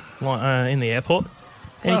just there in the airport,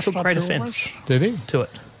 and he took great offence Did he? to it.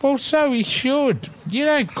 Well, so he should. You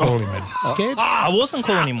don't call him a kid. I wasn't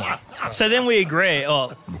calling him one. So then we agree.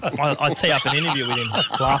 I tee up an interview with him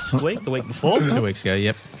last week, the week before. 2 weeks ago,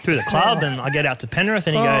 yep. Through the club, and I get out to Penrith,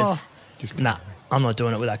 and he goes, nah, I'm not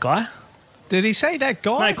doing it with that guy. Did he say that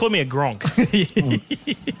guy? No, he called me a gronk.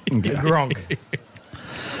 A gronk.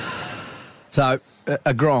 So,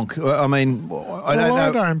 a Gronk, I mean, I don't know.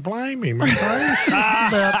 I don't blame him. Okay?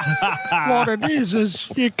 About what it is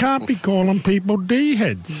you can't be calling people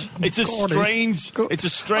D-heads. It's a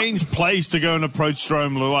strange place to go and approach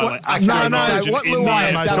Jarome Luai. What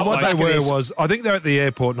Luai has done, what they were was, I think they're at the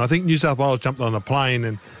airport, and I think New South Wales jumped on the plane,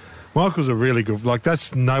 and Michael's a really good, like,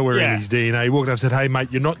 that's nowhere in his DNA. He walked up and said, hey,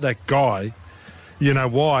 mate, you're not that guy. You know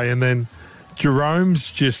why? And then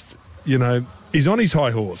Jerome's just, he's on his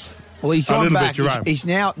high horse. Well, he's gone back. He's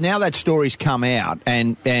now that story's come out,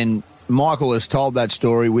 and Michael has told that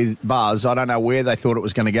story with Buzz. I don't know where they thought it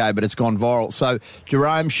was going to go, but it's gone viral. So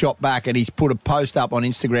Jarome shot back, and he's put a post up on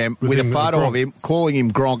Instagram with a photo of him, calling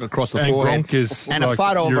him Gronk across the forehead, and a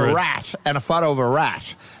photo of a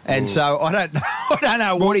rat. And so I don't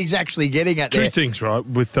know what he's actually getting at there. Two things, right,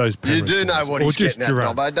 with those parents. You do know what he's getting at,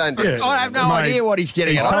 Robbo, don't you? I have no idea what he's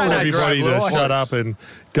getting at. He's told everybody to shut up and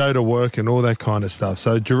go to work and all that kind of stuff.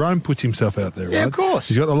 So Jarome puts himself out there, right? Yeah, of course.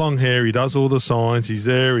 He's got the long hair. He does all the signs. He's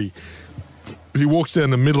there. He walks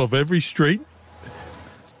down the middle of every street,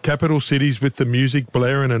 capital cities with the music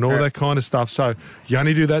blaring and all that kind of stuff. So you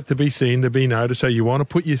only do that to be seen, to be noticed. So you want to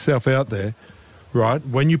put yourself out there, right?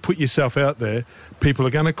 When you put yourself out there, people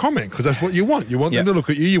are going to comment because that's what you want. You want them to look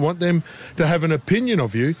at you. You want them to have an opinion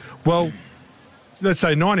of you. Well, let's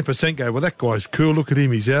say 90% go, well, that guy's cool. Look at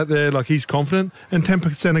him. He's out there. Like, he's confident. And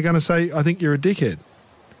 10% are going to say, I think you're a dickhead,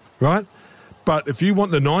 right? But if you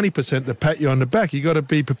want the 90% to pat you on the back, you got to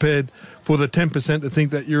be prepared for the 10% to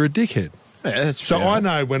think that you're a dickhead. Yeah, that's so fair. I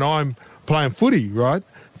know when I'm playing footy, right,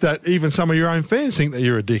 that even some of your own fans think that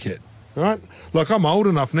you're a dickhead, right? Like, I'm old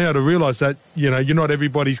enough now to realise that, you're not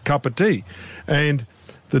everybody's cup of tea. And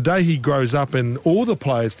the day he grows up, and all the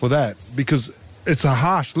players for that, because it's a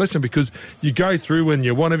harsh lesson, because you go through and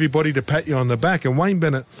you want everybody to pat you on the back. And Wayne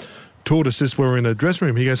Bennett taught us this when we were in a dressing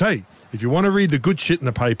room. He goes, hey, if you want to read the good shit in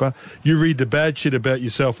the paper, you read the bad shit about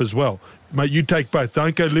yourself as well. Mate, you take both.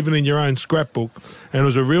 Don't go living in your own scrapbook. And it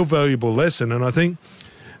was a real valuable lesson. And I think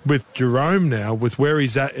with Jarome now, with where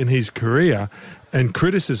he's at in his career and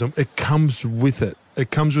criticism, it comes with it. It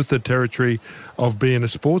comes with the territory of being a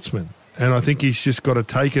sportsman. And I think he's just got to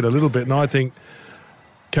take it a little bit. And I think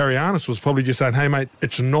Carianis was probably just saying, hey, mate,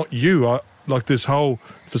 it's not you. Like this whole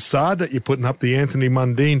facade that you're putting up, the Anthony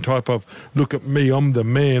Mundine type of, look at me, I'm the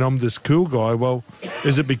man, I'm this cool guy. Well,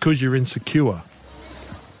 is it because you're insecure?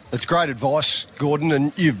 It's great advice, Gordon,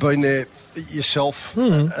 and you've been there yourself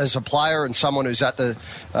as a player and someone who's at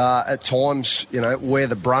times, wear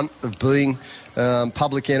the brunt of being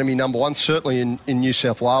public enemy number one, certainly in New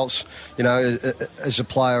South Wales. As a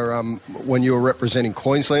player, when you were representing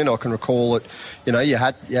Queensland, I can recall that, you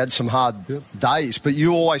had some hard days, but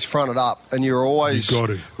you always fronted up and you were always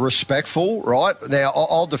respectful, right? Now,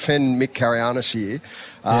 I'll defend Mick Carianis here.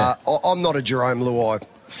 I'm not a Jarome Luai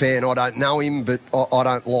fan. I don't know him, but I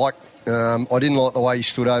don't like. I didn't like the way he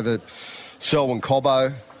stood over Selwyn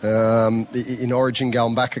Cobbo in Origin,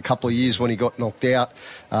 going back a couple of years when he got knocked out.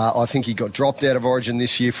 I think he got dropped out of Origin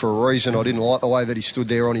this year for a reason. I didn't like the way that he stood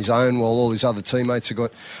there on his own while all his other teammates have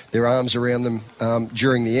got their arms around them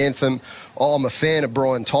during the anthem. I'm a fan of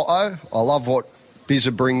Brian Toto. I love what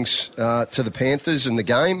Bizza brings to the Panthers and the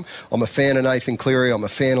game. I'm a fan of Nathan Cleary. I'm a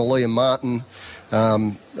fan of Liam Martin.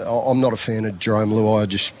 I'm not a fan of Jarome Luai.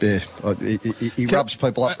 He rubs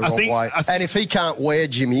people up the wrong way. And if he can't wear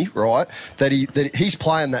Jimmy, right, that he's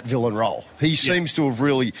playing that villain role. He seems to have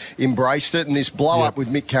really embraced it. And this blow up with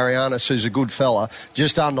Mick Carianis, who's a good fella,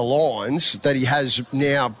 just underlines that he has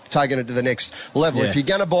now taken it to the next level. If you're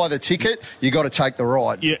going to buy the ticket, you got to take the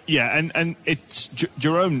ride. And it's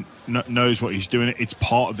Jarome knows what he's doing. It's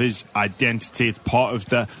part of his identity. It's part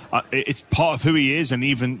of it's part of who he is, and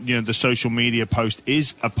even the social media post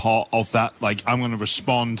is a part of that. Like, I'm going to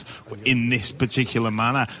respond in this particular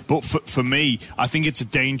manner. But for me, I think it's a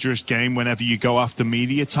dangerous game whenever you go after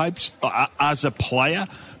media types as a player,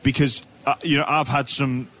 because I've had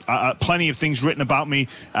some plenty of things written about me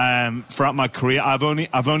throughout my career. I've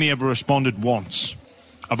only ever responded once.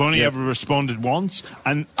 Ever responded once,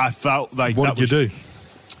 and I felt like what did you do?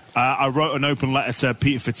 I wrote an open letter to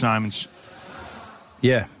Peter Fitzsimons.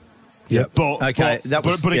 Yeah. But okay.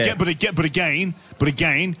 But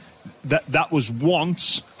again, that was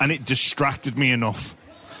once, and it distracted me enough.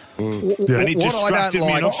 And it distracted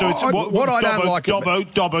me enough. So it's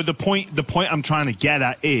Dobbo. The point I'm trying to get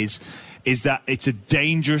at is that it's a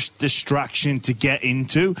dangerous distraction to get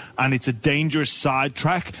into, and it's a dangerous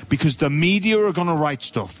sidetrack, because the media are going to write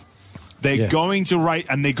stuff. They're going to write,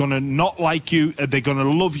 and they're going to not like you. They're going to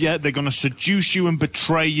love you. They're going to seduce you and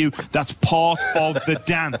betray you. That's part of the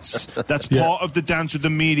dance. That's part of the dance with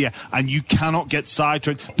the media, and you cannot get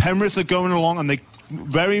sidetracked. Penrith are going along, and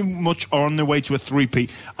very much are on their way to a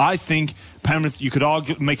three-peat. I think Penrith, you could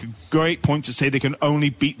make a great point to say they can only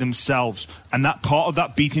beat themselves, and that part of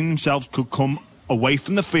that beating themselves could come away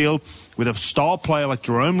from the field with a star player like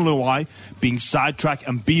Jarome Luai being sidetracked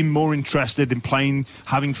and being more interested in playing,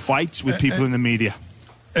 having fights with people in the media.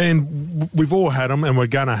 And we've all had them, and we're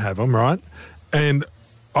going to have them, right? And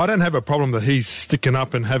I don't have a problem that he's sticking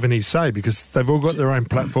up and having his say, because they've all got their own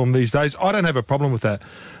platform these days. I don't have a problem with that.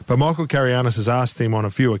 But Michael Carianis has asked him on a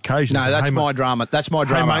few occasions. No, that's my drama. That's my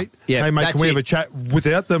drama. Hey, mate, yeah, can we have a chat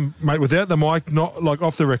without the mic, not like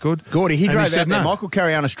off the record? Gordy, he drove out there. No. Michael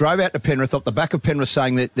Carianis drove out to Penrith off the back of Penrith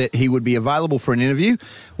saying that he would be available for an interview.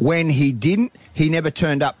 When he didn't, he never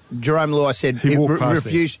turned up. Jarome Luai said he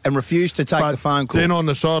refused to take the phone call. Then on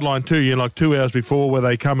the sideline too, like 2 hours before where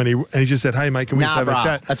they come and he just said, hey, mate, can we just have a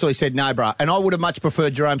chat? That's all he said, no, bruh. And I would have much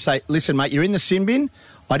preferred Jarome say, listen, mate, you're in the sin bin.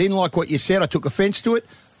 I didn't like what you said. I took offence to it.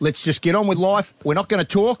 Let's just get on with life. We're not going to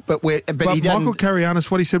talk, but he doesn't. Michael Carianis,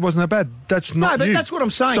 what he said wasn't that bad. That's not No, but you. that's what I'm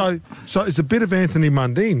saying. So it's a bit of Anthony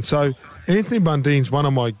Mundine. So Anthony Mundine's one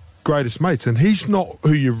of my greatest mates, and he's not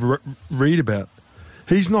who you read about.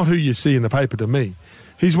 He's not who you see in the paper to me.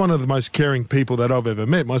 He's one of the most caring people that I've ever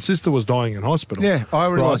met. My sister was dying in hospital. Yeah, I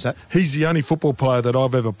realise that. He's the only football player that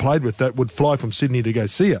I've ever played with that would fly from Sydney to go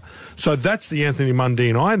see her. So that's the Anthony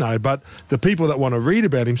Mundine I know, but the people that want to read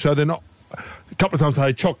about him, so they're not... A couple of times I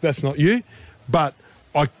say, Chock, that's not you. But,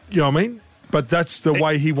 you know what I mean? But that's the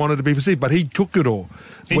way he wanted to be perceived. But he took it all.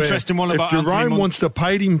 Interesting one about If Jarome wants to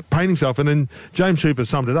paint himself, and then James Hooper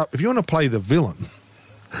summed it up, if you want to play the villain,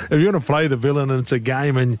 and it's a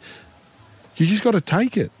game and you just got to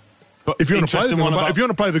take it. But if you want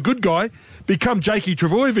to play the good guy, become Jakey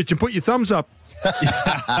Travojevic and put your thumbs up.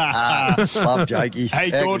 Love Jakey. Hey,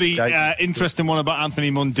 Gordy, interesting one about Anthony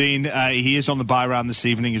Mundine. He is on the buy round this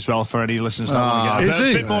evening as well for any listeners that want to get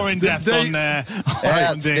a bit more in depth on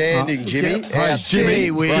outstanding, Jimmy. Jimmy,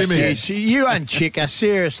 you and Chica,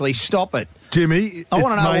 seriously, stop it. Jimmy, I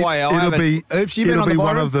want to know why I haven't. Oops, you've been on the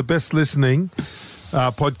one of the best listening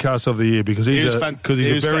podcasts of the year because he's a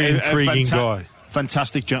very intriguing guy.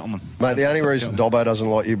 Fantastic gentleman. Mate, the only reason Dobbo doesn't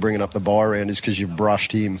like you bringing up the buy round is because you've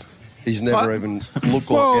brushed him. He's never even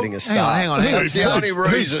looked like getting a start. Hang on. That's the only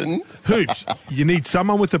reason. Hoops. You need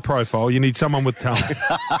someone with a profile. You need someone with talent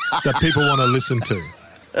that people want to listen to.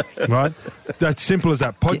 Right? That's simple as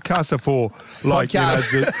that. Podcasts are for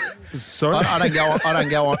sorry. I don't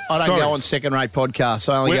go on second-rate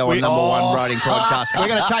podcasts. I only go on number one rating podcasts. We're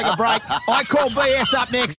going to take a break. I call BS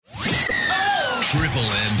up next. Triple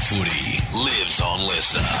M footy lives on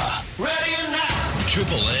Leicester. Ready or not?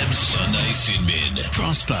 Triple M Sunday Sin Bin.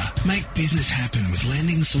 Prosper. Make business happen with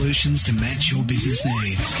lending solutions to match your business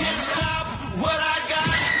needs. Can't stop what I got.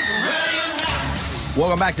 Ready or not?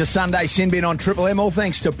 Welcome back to Sunday Sin Bin on Triple M. All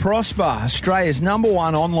thanks to Prosper, Australia's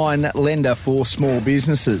 #1 online lender for small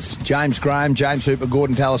businesses. James Graham, James Hooper,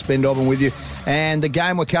 Gordon Tallis, Ben Dobbin with you. And the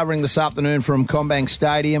game we're covering this afternoon from Combank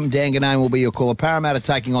Stadium. Dan Ganane will be your caller. Parramatta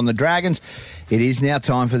taking on the Dragons. It is now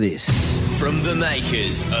time for this. From the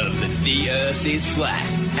makers of The Earth is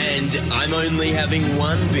Flat and I'm only having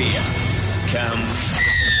one beer comes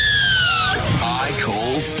I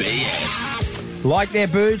Call BS. Like their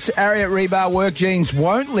boots, Ariat Rebar Work Jeans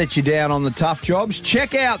won't let you down on the tough jobs.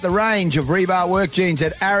 Check out the range of Rebar Work Jeans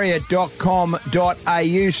at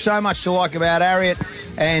ariat.com.au. So much to like about Ariat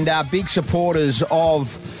and big supporters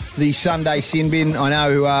of the Sunday Sin Bin. I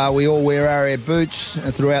know we all wear Ariat boots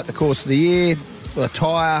throughout the course of the year.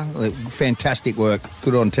 Attire, fantastic work.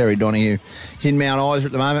 Good on Terry Donahue. He's in Mount Isa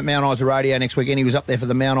at the moment. Mount Isa Radio next weekend. He was up there for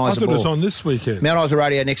the Mount Isa I thought Ball. it was on this weekend. Mount Isa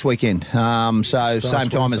Radio next weekend. So same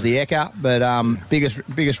time as the Ekka, but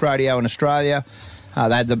biggest radio in Australia. They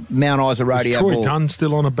had the Mount Isa Radio Is Troy Ball. Dunn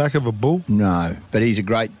still on the back of a bull? No, but he's a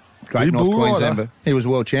great North Queenslander. He was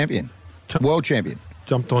world champion. World champion.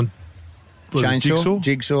 Jumped on Jigsaw.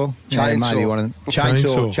 Yeah, maybe one of them.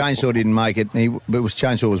 Chainsaw didn't make it.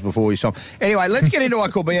 Chainsaw was before his time. Anyway, let's get into I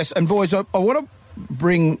Call BS. And boys, I want to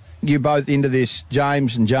bring you both into this,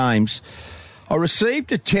 James and James. I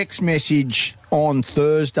received a text message on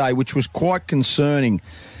Thursday which was quite concerning.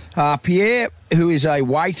 Pierre, who is a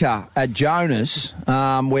waiter at Journo's,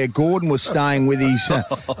 where Gordon was staying with his...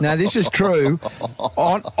 now, this is true.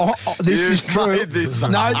 This is true.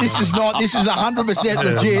 No, this is not. This is 100%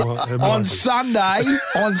 legit. On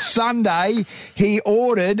Sunday, he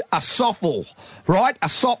ordered a soffle, right? A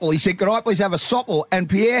soffle. He said, could I please have a soffle? And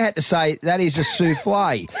Pierre had to say, that is a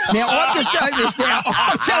souffle. Now, I'm just telling this now.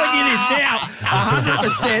 I'm telling you this now.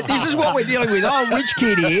 100%. This is what we're dealing with. Oh, rich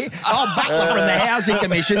kid here. Oh, Butler from the Housing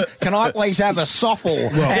Commission. Can I please have a soffle.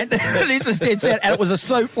 And this is dead set, and it was a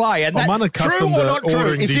souffle. And I'm unaccustomed to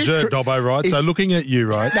ordering true? dessert, Dobbo, right? So looking at you,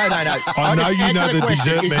 right? No. I know you know the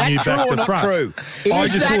dessert menu back to front. True? I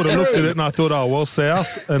just sort of looked at it and I thought, oh, well,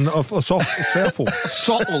 souse and a soffle.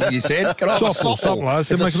 Soffle, you said. Can I have a soffle? Something like that. I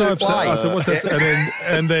said, It's a souffle. I said, what's that?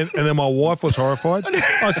 And then my wife was horrified.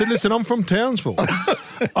 I said, listen, I'm from Townsville.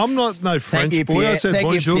 I'm not no French you, boy. Pierre. I said, Thank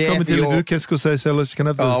you, bonjour, Pierre, comment for your- allez-vous, qu'est-ce que c'est, celle-là? Can I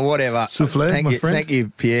have the whatever. souffle, my friend? Thank you,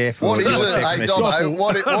 Pierre, for What is your it? text Hey, message. Dobbo,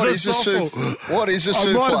 what is a Souffle. What is a I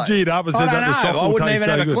might have souffle? G'd up and said I that the don't know. souffle I wouldn't tastes even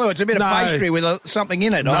so have a good. clue. It's a bit of pastry with something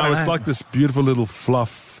in it. I No, don't it's know. like this beautiful little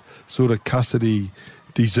fluff sort of custardy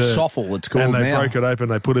dessert. Soffle, it's called And they now. broke it open.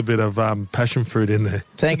 They put a bit of passion fruit in there.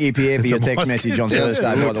 Thank you, Pierre, for your It's a text nice message on kid. Thursday,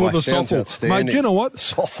 by the For way. the Sounds souffle. outstanding. Mate, you know what?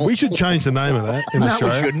 Souffle. We should change the name of that in No, we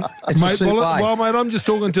Australia. shouldn't. It's a Mate, souffle. well, mate, I'm just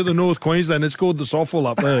talking to the North Queensland. It's called the souffle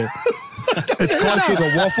up there. It's close to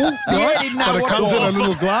the waffle, Yeah, right? I didn't know But it what it comes in a was.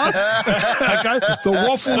 little glass. Okay, the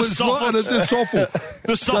waffle The is souffle. what, and it's the souffle.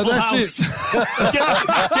 The Souffle that's House.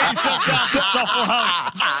 Get yourself down to Souffle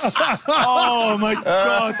House. Oh, my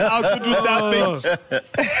God. How good would that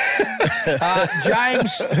be?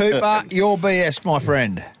 James Hooper, your BS, my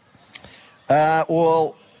friend.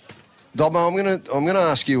 Well, Dobbo, I'm gonna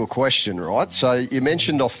ask you a question, right? So you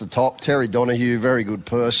mentioned off the top Terry Donahue, very good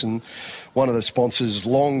person, one of the sponsors,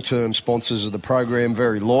 long-term sponsors of the program,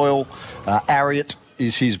 very loyal. Ariat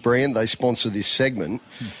is his brand. They sponsor this segment.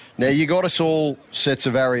 Now, you got us all sets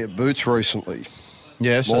of Ariat boots recently.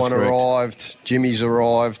 Yes, Mine arrived. Jimmy's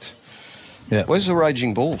arrived. Yeah. Where's the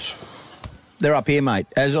Raging Bulls? They're up here, mate.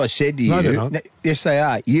 As I said to you. No, they're not. Yes, they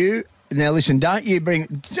are. Now listen, don't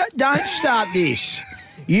start this.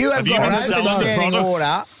 You have you got been an selling open the standing product?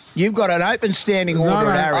 order. You've got an open standing order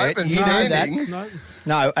at Ariat. Open You know that. standing?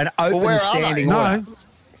 No, an open where are standing they? order.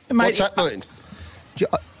 No, Mate, What's that mean?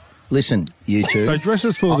 listen, you two. they dress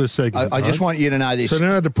us for this segment. I just right? want you to know this. So then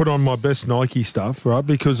I had to put on my best Nike stuff, right?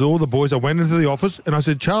 Because all the boys, I went into the office and I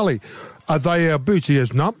said, Charlie, are they our boots? He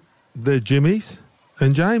goes, nope, they're Jimmy's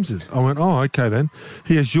and James's. I went, oh, okay then.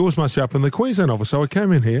 He goes, yours must be up in the Queensland office. So I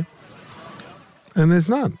came in here and there's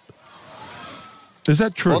none. Is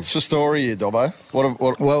that true? What's the story here, Dobbo?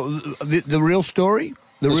 What? Well, the real story.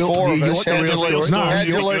 There's four of you us. want the How'd real you leave-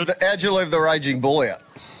 story? How'd you leave the Raging Bull out?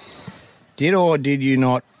 Did or did you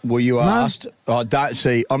not? Were you asked? Oh, don't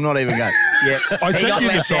see. I'm not even going. Yeah, I he sent got you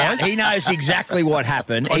the left out. size. He knows exactly what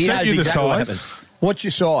happened. I He sent knows you the exactly what size. happened. What's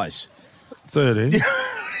your size? 13.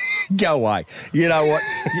 Go away. You know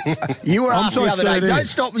what? You were I'm asked the size other day. 13. Don't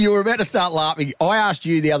stop. You were about to start laughing. I asked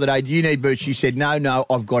you the other day, do you need boots? You said, no,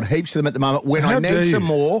 I've got heaps of them at the moment. When How I dare need some you?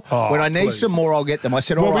 more, Oh, when I need please. some more, I'll get them. I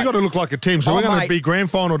said, all Well, right. we've got to look like a team. So Oh, we're going to mate. be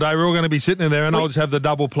grand final day. We're all going to be sitting in there and I'll just have the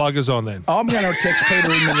double pluggers on then. I'm going to text Peter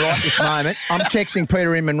Inman right this moment. I'm texting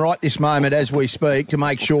Peter Inman right this moment as we speak to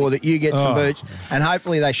make sure that you get some boots and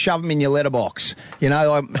hopefully they shove them in your letterbox. You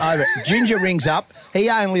know, I'm over. Ginger rings up. He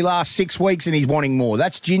only lasts 6 weeks and he's wanting more.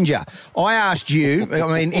 That's Ginger. I asked you. I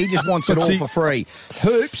mean, he just wants it all for free.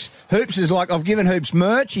 Hoops is like, I've given Hoops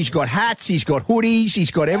merch. He's got hats. He's got hoodies.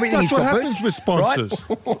 He's got everything. That's He's what got happens boots, with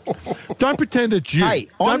sponsors. Don't pretend it's you. Hey,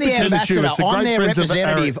 Don't I'm the pretend it's you. ambassador. It's the I'm great their friends of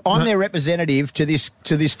representative. Aaron. I'm their representative to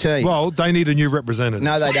this team. Well, they need a new representative.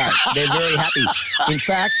 No, they don't. They're very happy. In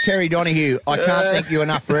fact, Terry Donahue, I can't thank you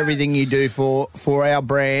enough for everything you do for our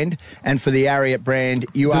brand and for the Ariat brand.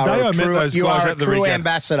 You The are day I a met true, those you guys are a at the true regatta.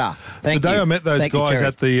 ambassador. Thank The day you. I met those Thank you, guys Terry.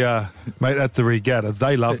 at the at the regatta,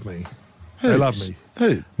 they loved me. They loved me.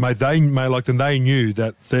 Who? Mate, they knew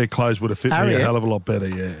that their clothes would have fit me Ariat? a hell of a lot better,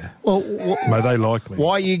 yeah. Well, Mate, they liked me.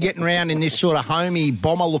 why are you getting around in this sort of homey,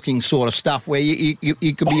 bomber-looking sort of stuff where you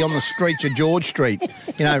could be on the streets of George Street?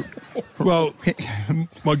 You know, Well,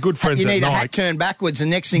 my good friends you at need a Nike. hat turned backwards, and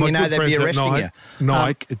next thing my you know, good they'd be friends at arresting you.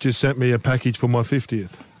 Nike just sent me a package for my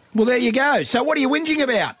 50th. Well, there you go. So what are you whinging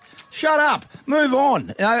about? Shut up. Move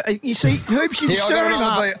on. You see, Hoops, you're Yeah, stirring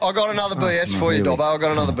up. I got another BS for you, Dobbo. I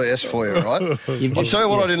got another BS for you, right? I'll tell you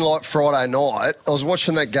what I didn't like Friday night. I was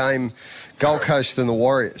watching that game, Gold Coast and the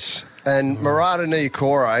Warriors, and Murata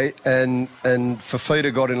Niokore and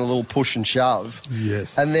Fafita got in a little push and shove.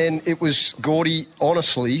 Yes. And then it was, Gordy,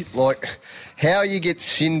 honestly, like, how you get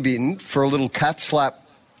sin binned for a little cat slap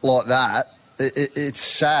like that, it's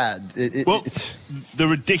sad. It's the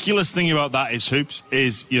ridiculous thing about that is, Hoops,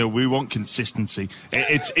 is, we want consistency.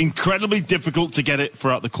 It's incredibly difficult to get it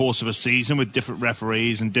throughout the course of a season with different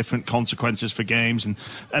referees and different consequences for games.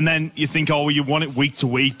 And then you think, you want it week to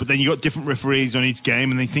week, but then you got different referees on each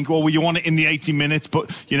game, and they think, you want it in the 80 minutes, but,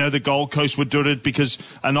 the Gold Coast were dudded because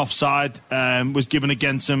an offside was given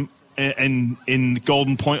against them. in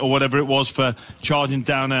Golden Point or whatever it was for charging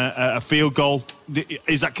down a field goal.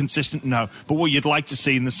 Is that consistent? No. But what you'd like to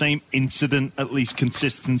see in the same incident, at least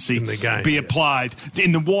consistency in the game, be applied.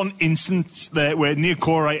 In the one instance there where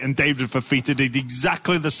Niokore and David Fafita did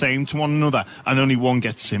exactly the same to one another and only one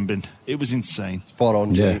gets sin-binned. It was insane. Spot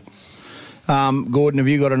on, yeah. Gordon, have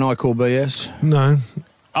you got an I call BS? No.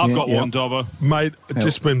 I've got one, Dobbo. Mate,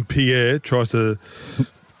 just when Pierre tries to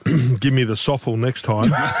give me the soffle next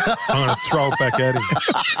time, I'm going to throw it back at him.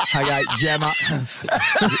 Okay, Jammer.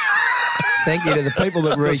 Thank you to the people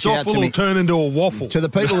that reach out to me. The soffle will turn into a waffle. To the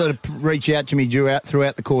people that reach out to me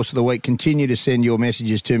throughout the course of the week, continue to send your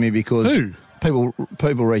messages to me because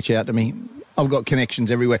people reach out to me. I've got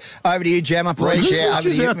connections everywhere. Over to you, Jammer, please. Reach out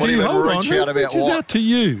to you. What do you reach out about? Reaches out to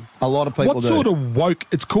you. A lot of people do. What sort of woke?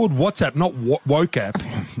 It's called WhatsApp, not woke app.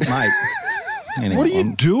 Mate. Anyway, what are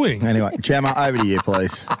you doing? Anyway, Jammer, over to you,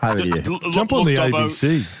 please. Over to you. Jump on the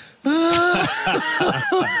ABC. I'll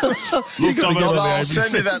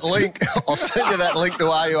send you that link. I'll send you that link to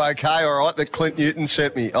Are You OK? All right, that Clint Newton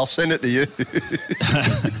sent me. I'll send it to you.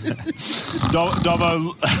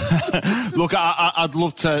 Dobbo, look, I'd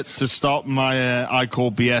love to start my I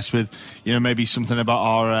Call BS with, maybe something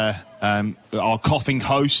about our coughing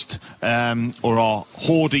host or our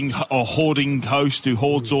hoarding host who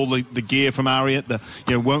hoards all the gear from Ariat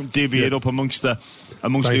that won't divvy it up amongst the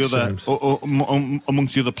other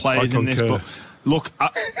players in this. But look,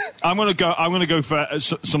 I'm going to go for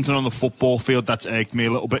something on the football field that's irked me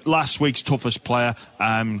a little bit. Last week's toughest player,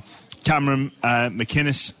 Cameron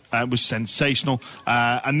McInnes, was sensational,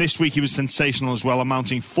 and this week he was sensational as well,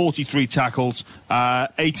 amounting 43 tackles,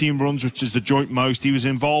 18 runs, which is the joint most. He was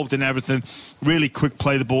involved in everything, really quick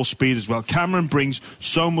play the ball speed as well. Cameron brings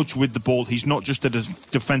so much with the ball. He's not just a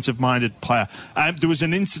defensive-minded player. There was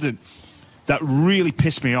an incident that really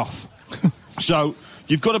pissed me off. So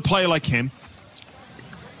you've got a player like him.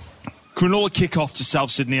 Cronulla kick off to South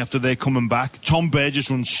Sydney after they're coming back. Tom Burgess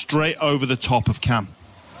runs straight over the top of Cam.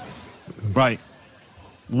 Right.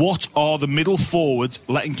 What are the middle forwards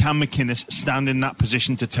letting Cam McInnes stand in that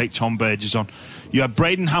position to take Tom Burgess on? You have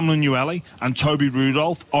Braden Hamlin-Uele and Toby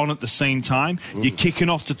Rudolph on at the same time. You're kicking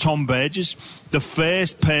off to Tom Burgess. The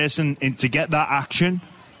first person to get that action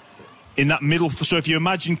in that middle. So if you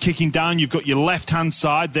imagine kicking down, you've got your left-hand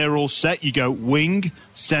side. They're all set. You go wing,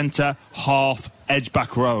 centre, half, edge,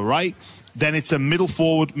 back row, right? Then it's a middle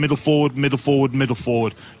forward, middle forward, middle forward, middle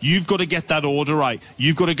forward. You've got to get that order right.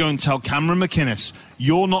 You've got to go and tell Cameron McInnes,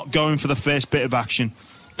 you're not going for the first bit of action.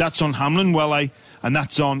 That's on Hamlin-Uele, and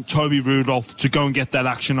that's on Toby Rudolph to go and get that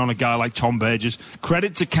action on a guy like Tom Burgess.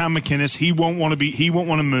 Credit to Cam McInnes, he won't want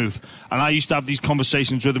to move. And I used to have these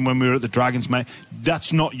conversations with him when we were at the Dragons, mate.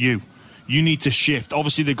 That's not you. You need to shift.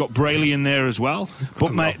 Obviously, they've got Brayley in there as well.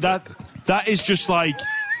 But mate, that is just like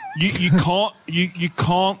you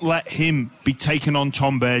can't let him be taken on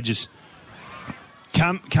Tom Burgess.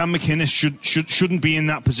 Cam McInnes shouldn't be in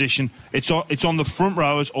that position. It's on the front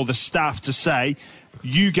rowers or the staff to say,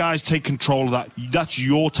 you guys take control of that. That's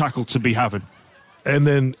your tackle to be having. And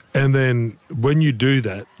then when you do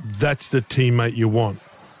that, that's the teammate you want.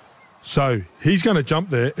 So he's going to jump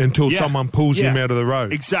there until someone pulls him out of the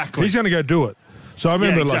road. Exactly. He's going to go do it. So I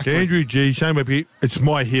remember like Andrew G, Shane McPhee, it's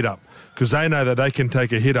my hit up because they know that they can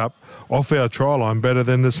take a hit up off our try line better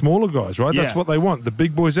than the smaller guys, right? Yeah. That's what they want. The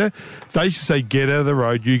big boys there, they used to say, get out of the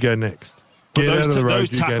road, you go next. Get out of the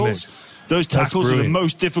road, you go next. Those tackles are the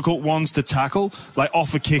most difficult ones to tackle, like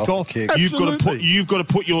off a kickoff. You've got to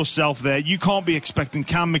put yourself there. You can't be expecting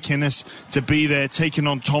Cam McInnes to be there taking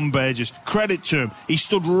Tom Burgess. Credit to him. He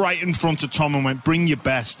stood right in front of Tom and went, bring your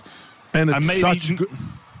best. And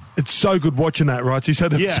it's so good watching that, right?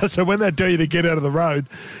 So when they tell you to get out of the road,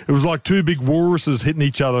 it was like two big walruses hitting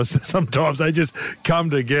each other. Sometimes they just come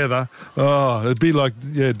together. Oh, it'd be like,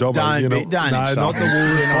 Dobbo. Not the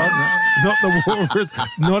walrus. Not the walrus.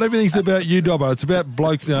 Not everything's about you, Dobbo. It's about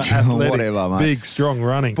blokes, athletic, whatever, mate. Big, strong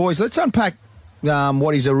running. Boys, let's unpack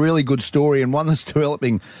what is a really good story and one that's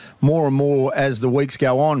developing more and more as the weeks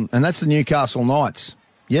go on, and that's the Newcastle Knights.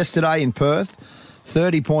 Yesterday in Perth,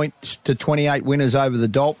 30 points to 28 winners over the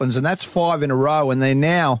Dolphins, and that's 5 in a row, and they're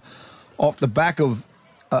now off the back of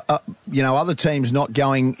other teams not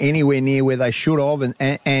going anywhere near where they should have,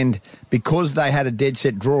 and because they had a dead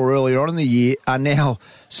set draw earlier on in the year, are now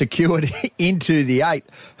secured into the 8.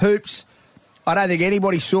 Hoops, I don't think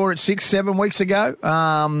anybody saw it 6-7 weeks ago,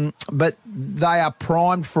 but they are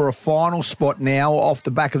primed for a final spot now off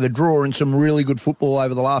the back of the draw and some really good football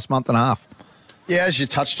over the last month and a half. Yeah, as you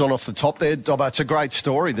touched on off the top there, Dobbo, it's a great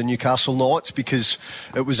story, the Newcastle Knights, because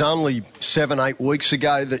it was only 7-8 weeks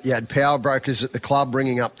ago that you had power brokers at the club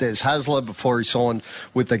bringing up Des Hasler before he signed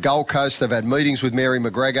with the Gold Coast. They've had meetings with Mary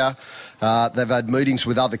McGregor. They've had meetings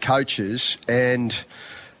with other coaches, and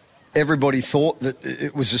everybody thought that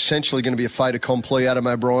it was essentially going to be a fait accompli. Adam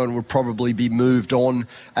O'Brien would probably be moved on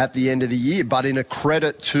at the end of the year. But in a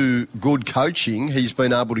credit to good coaching, he's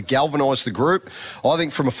been able to galvanise the group. I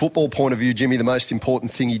think from a football point of view, Jimmy, the most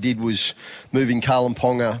important thing he did was moving Kalen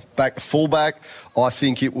Ponga back to fullback. I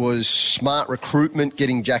think it was smart recruitment,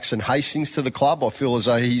 getting Jackson Hastings to the club. I feel as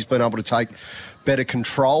though he's been able to take better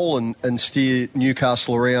control and steer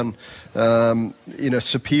Newcastle around in a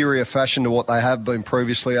superior fashion to what they have been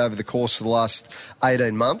previously over the course of the last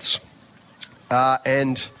 18 months.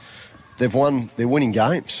 And they've won, they're winning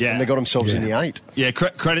games, and they got themselves in the 8. Yeah,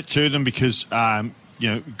 credit to them because,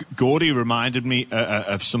 Gordy reminded me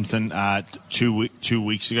of something 2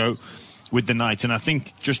 weeks ago with the Knights, and I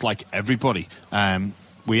think just like everybody,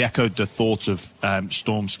 we echoed the thoughts of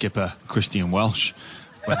Storm skipper Christian Welsh.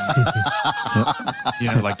 But,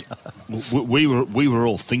 we were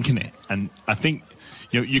all thinking it, and I think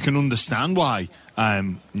you can understand why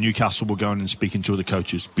Newcastle were going and speaking to other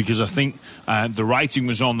coaches, because I think the writing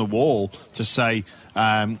was on the wall to say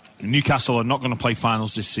Newcastle are not going to play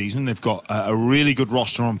finals this season. They've got a really good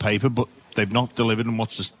roster on paper, but they've not delivered. And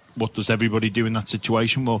what does everybody do in that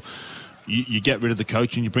situation? Well, you get rid of the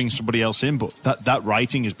coach and you bring somebody else in, but that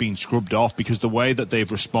writing has been scrubbed off because the way that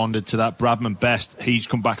they've responded to that. Bradman Best, he's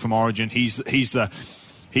come back from Origin. He's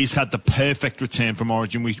had the perfect return from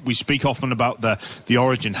Origin. We speak often about the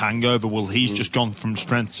Origin hangover. Well, he's just gone from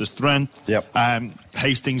strength to strength. Yep.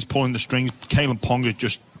 Hastings pulling the strings. Kalen Ponga,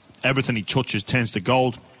 just everything he touches turns to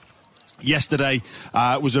gold. Yesterday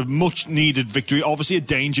was a much-needed victory. Obviously, a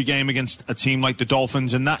danger game against a team like the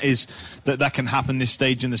Dolphins, and that can happen this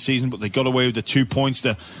stage in the season. But they got away with the 2 points.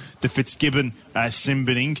 The Fitzgibbon sin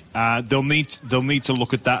binning. They'll need to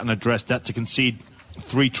look at that and address that. To concede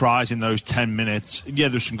 3 tries in those 10 minutes. Yeah,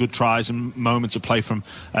 there's some good tries and moments of play from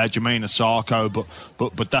Jermaine Asako,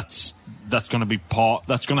 but that's going to be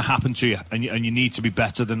that's going to happen to you, and you need to be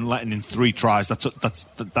better than letting in 3 tries.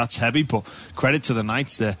 That's heavy. But credit to the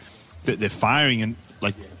Knights, they're firing, and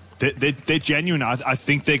like they're genuine. I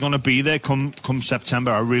think they're going to be there come September.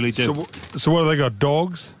 I really do. So what have they got?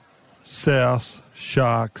 Dogs, South,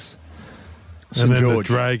 Sharks, St. and then George.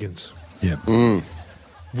 the Dragons. Yeah.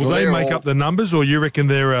 Will they make up the numbers, or you reckon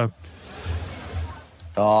they're?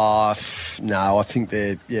 No, I think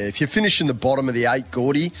they're. Yeah, if you're finishing the bottom of the 8,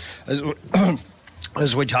 Gordy,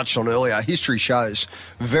 as we touched on earlier, history shows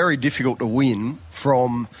very difficult to win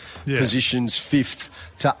from positions 5th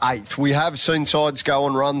to 8th. We have seen sides go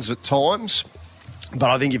on runs at times,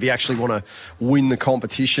 but I think if you actually want to win the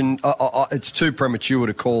competition, it's too premature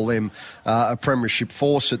to call them a premiership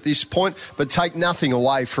force at this point. But take nothing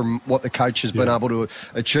away from what the coach has been able to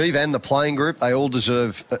achieve, and the playing group. They all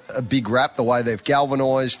deserve a big rap, the way they've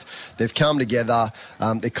galvanised. They've come together.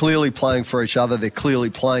 They're clearly playing for each other. They're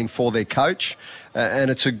clearly playing for their coach.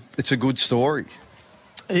 And it's a good story.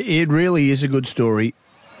 It really is a good story.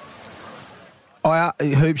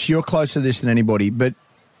 Hoops, you're closer to this than anybody, but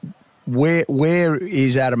where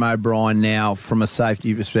is Adam O'Brien now from a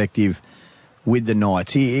safety perspective with the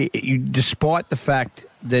Knights? Despite the fact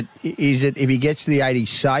that if he gets to the 80,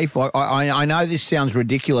 safe? I know this sounds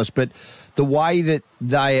ridiculous, but the way that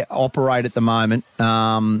they operate at the moment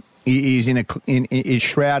is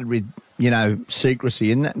shrouded with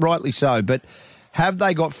secrecy, and rightly so. But have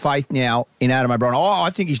they got faith now in Adam O'Brien? I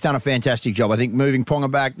think he's done a fantastic job. I think moving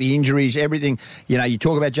Ponga back, the injuries, everything. You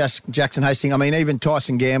talk about Jackson Hastings. I mean, even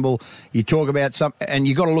Tyson Gamble. You talk about and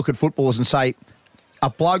you got to look at footballers and say, a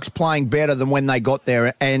bloke's playing better than when they got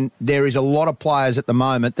there, and there is a lot of players at the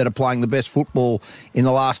moment that are playing the best football in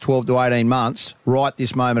the last 12 to 18 months right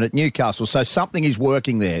this moment at Newcastle. So something is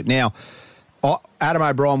working there. Now, Adam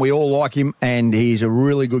O'Brien, we all like him, and he's a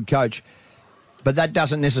really good coach. But that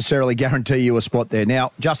doesn't necessarily guarantee you a spot there.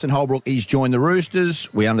 Now, Justin Holbrook, he's joined the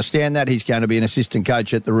Roosters. We understand that. He's going to be an assistant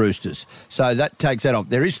coach at the Roosters. So that takes that off.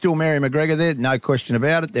 There is still Mary McGregor there, no question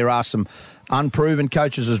about it. There are some unproven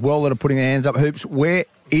coaches as well that are putting their hands up. Hoops, where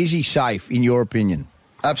is he safe, in your opinion?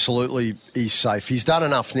 Absolutely, he's safe. He's done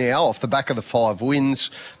enough now off the back of the 5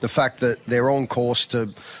 wins. The fact that they're on course to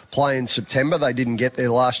play in September. They didn't get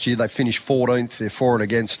there last year. They finished 14th. Their for and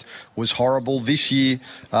against was horrible. This year,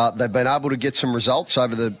 they've been able to get some results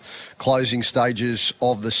over the closing stages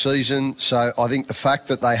of the season. So I think the fact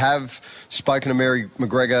that they have spoken to Mary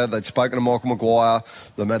McGregor, they've spoken to Michael Maguire,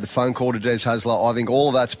 they made the phone call to Des Hasler, I think all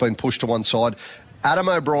of that's been pushed to one side. Adam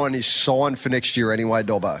O'Brien is signed for next year anyway,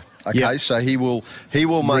 Dobbo. Okay, Yep. so he will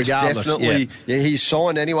most Regardless, definitely. Yeah, he's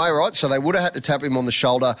signed anyway, right? So they would have had to tap him on the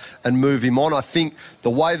shoulder and move him on. I think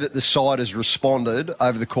the way that the side has responded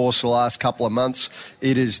over the course of the last couple of months,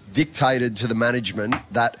 it has dictated to the management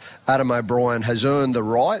that Adam O'Brien has earned the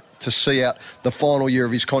right to see out the final year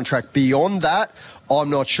of his contract. Beyond that,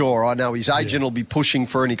 I'm not sure. I know his agent will be pushing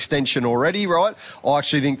for an extension already, right? I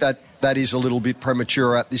actually think that is a little bit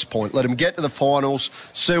premature at this point. Let him get to the finals,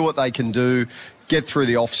 see what they can do, get through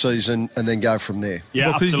the off-season and then go from there. Yeah,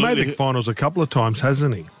 well, he's made the finals a couple of times,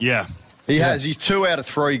 hasn't he? Yeah. He has. He's 2 out of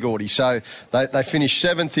 3, Gordy. So they finished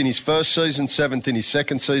 7th in his first season, 7th in his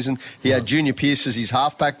second season. He had Junior Pearce as his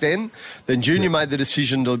halfback then. Then Junior made the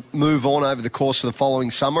decision to move on over the course of the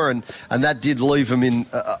following summer, and that did leave him in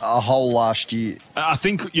a hole last year. I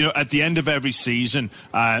think, at the end of every season,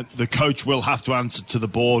 the coach will have to answer to the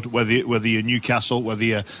board, whether you're Newcastle, whether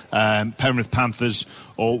you're Penrith Panthers,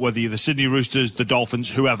 or whether you're the Sydney Roosters, the Dolphins,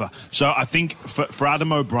 whoever. So I think for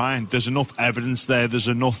Adam O'Brien, there's enough evidence there, there's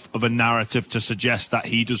enough of a narrative to suggest that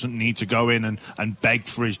he doesn't need to go in and beg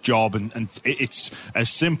for his job. And it's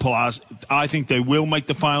as simple as, I think they will make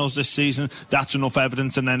the finals this season. That's enough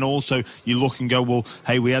evidence. And then also you look and go, well,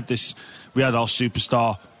 hey, we had our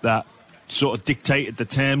superstar that sort of dictated the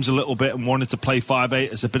terms a little bit and wanted to play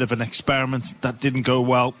 5'8" as a bit of an experiment. That didn't go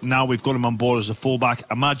well. Now we've got him on board as a fullback.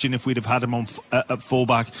 Imagine if we'd have had him on at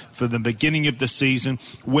fullback for the beginning of the season,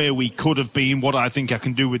 where we could have been, what I think I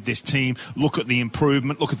can do with this team. Look at the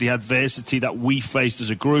improvement, look at the adversity that we faced as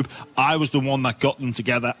a group. I was the one that got them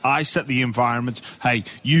together. I set the environment. Hey,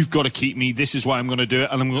 you've got to keep me. This is why I'm going to do it.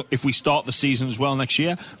 And if we start the season as well next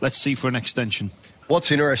year, let's see for an extension. What's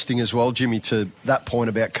interesting as well, Jimmy, to that point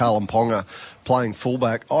about Carlin Ponga playing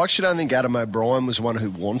fullback, I actually don't think Adam O'Brien was one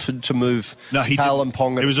who wanted to move Carlin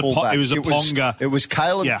Ponga to fullback. It was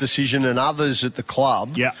Caelan's decision and others at the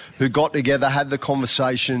club who got together, had the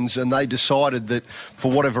conversations, and they decided that for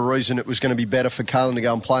whatever reason it was going to be better for Caelan to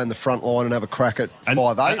go and play in the front line and have a crack at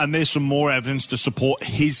 5'8". And there's some more evidence to support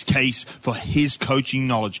his case for his coaching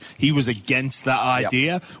knowledge. He was against that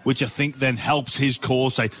idea, which I think then helps his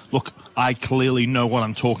cause say, look, I clearly know what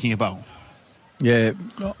I'm talking about. Yeah.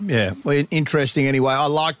 Well, interesting anyway. I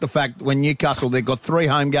like the fact when Newcastle, they've got 3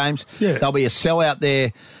 home games. Yeah. There'll be a sellout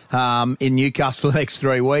there in Newcastle the next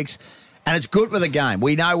 3 weeks. And it's good for the game.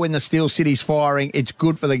 We know when the Steel City's firing, it's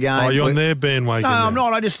good for the game. Oh, you're on their bandwagon. No, I'm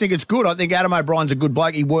not. I just think it's good. I think Adam O'Brien's a good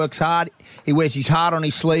bloke. He works hard. He wears his heart on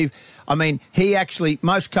his sleeve. I mean,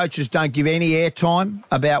 most coaches don't give any airtime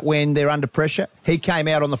about when they're under pressure. He came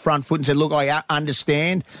out on the front foot and said, look, I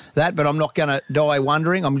understand that, but I'm not going to die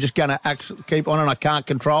wondering. I'm just going to actually keep on and I can't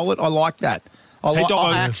control it. I like that.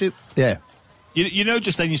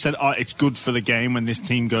 Just then you said, it's good for the game when this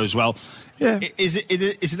team goes well. Yeah. Is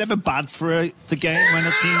it ever bad for the game when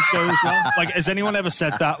the teams goes well? Like, has anyone ever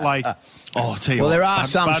said that? Like, I'll tell you what, there are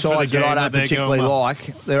some sides that I don't particularly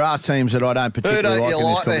like. There are teams that I don't particularly like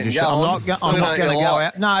in this competition. I'm not going to go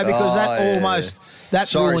out. No, because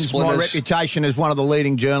that ruins my reputation as one of the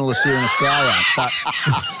leading journalists here in Australia. But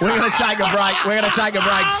we're going to take a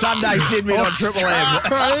break. Sunday Sydney on Triple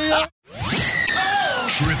M.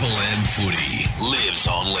 Triple M footy lives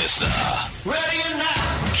on Leicester. Ready or not?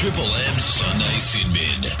 Triple M Sunday Sin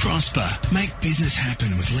Bin. Prosper. Make business happen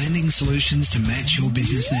with lending solutions to match your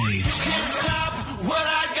business needs. Can't stop what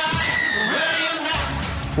I got. Ready or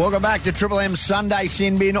not? Welcome back to Triple M Sunday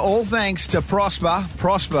Sin Bin. All thanks to Prosper.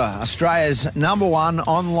 Prosper, Australia's #1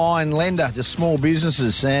 online lender to small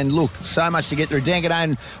businesses. And look, so much to get through. Dan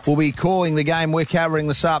Gadone will be calling the game we're covering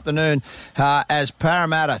this afternoon as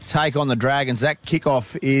Parramatta take on the Dragons. That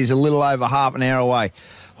kickoff is a little over half an hour away.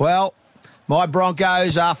 Well, my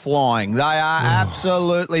Broncos are flying. They are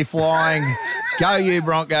absolutely flying. Go you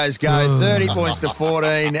Broncos, go. 30 points to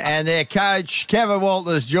 14. And their coach, Kevin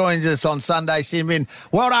Walters, joins us on Sunday Sin Bin.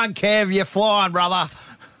 Well done, Kev. You're flying, brother.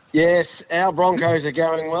 Yes, our Broncos are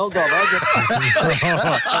going well, Dobbo.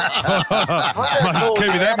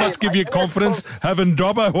 Kevin, that must give you confidence having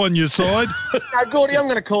Dobbo on your side. No, Gordy, I'm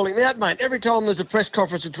going to call him out, mate. Every time there's a press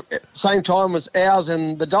conference at the same time as ours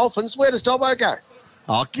and the Dolphins, where does Dobbo go?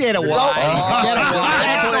 Oh, get away. Get away.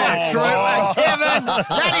 That's not true. Kevin,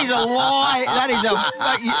 that is a lie.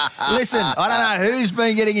 Listen, I don't know who's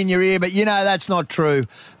been getting in your ear, but you know that's not true.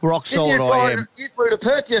 Rock solid I am. You flew to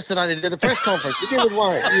Perth yesterday to do the press conference. You did with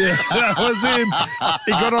Wayne. Yeah, that was him.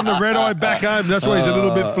 He got on the red eye back home. That's why he's a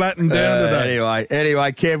little bit flattened down today.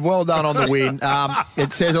 Anyway, Kev, well done on the win.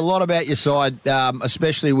 It says a lot about your side,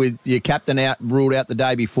 especially with your captain ruled out the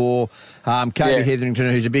day before, Kobe Hetherington,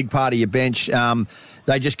 who's a big part of your bench.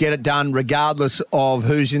 They just get it done regardless of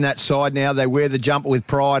who's in that side now. They wear the jumper with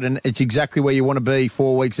pride, and it's exactly where you want to be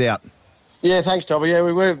 4 weeks out. Yeah, thanks, Dobby. Yeah,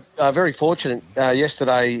 we were very fortunate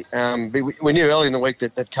yesterday. We knew early in the week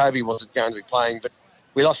that Kobe wasn't going to be playing, but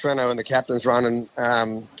we lost Renault in the captain's run, and,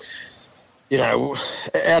 our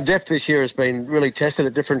depth this year has been really tested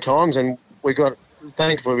at different times, and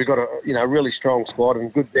thankfully we got a really strong squad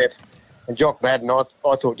and good depth. And Jock Madden, I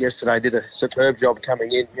thought yesterday did a superb job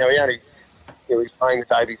coming in. He was playing the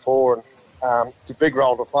day before, and it's a big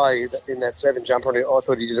role to play in that 7 jumper, and I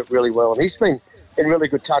thought he did it really well. And he's been in really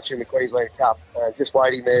good touch in the Queensland Cup, just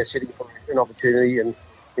waiting there, sitting for an opportunity, and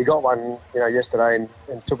he got one, yesterday and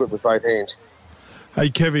took it with both hands. Hey,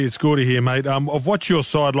 Kevy, it's Gordy here, mate. I've watched your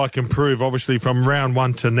side improve, obviously, from round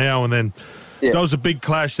 1 to now, and then there was a big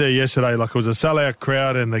clash there yesterday. It was a sellout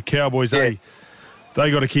crowd, and the Cowboys, they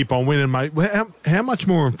got to keep on winning, mate. How much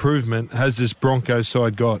more improvement has this Broncos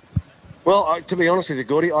side got? Well, to be honest with you,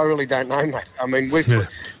 Gordy, I really don't know, mate. I mean, we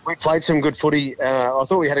played some good footy. I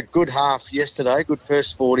thought we had a good half yesterday, good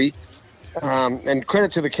first 40. And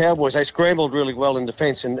credit to the Cowboys, they scrambled really well in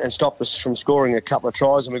defence and stopped us from scoring a couple of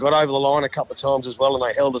tries. And we got over the line a couple of times as well, and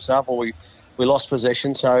they held us up, or we lost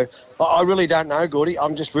possession. So I really don't know, Gordy.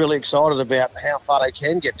 I'm just really excited about how far they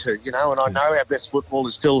can get to, and I know our best football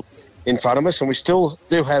is still in front of us, and we still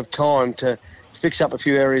do have time to fix up a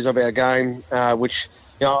few areas of our game, which...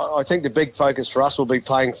 I think the big focus for us will be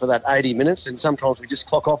playing for that 80 minutes, and sometimes we just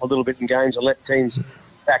clock off a little bit in games and let teams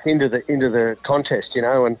back into the contest,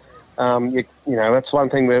 and that's one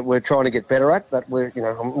thing we're trying to get better at. But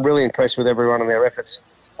I'm really impressed with everyone and their efforts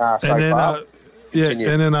so far.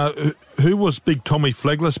 And then who was Big Tommy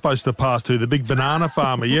Flegler supposed to pass to? The big banana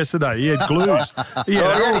farmer yesterday. He had glues. He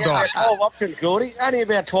had only about 12 options, Gordy. Only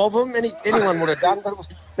about 12 of them. Anyone would have done. But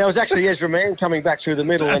there was actually Ezra Mann coming back through the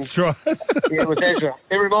middle. That's right. Yeah, it was Ezra.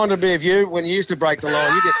 It reminded me of you when you used to break the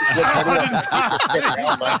line. You get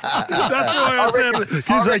That's why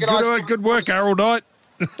I said, good work, Harold Knight.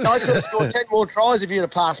 I could have scored 10 more tries if you'd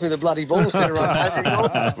have passed me the bloody ball instead of running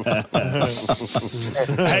over.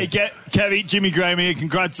 Hey, Kevy, Jimmy Graham here.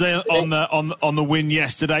 Congrats on the win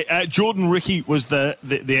yesterday. Jordan Ricky was the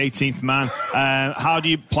 18th man. How do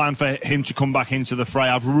you plan for him to come back into the fray?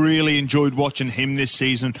 I've really enjoyed watching him this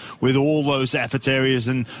season with all those effort areas,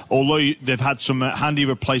 and although they've had some handy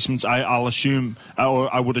replacements, I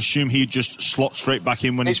would assume he'd just slot straight back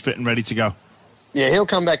in when he's fit and ready to go. Yeah, he'll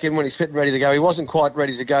come back in when he's fit and ready to go. He wasn't quite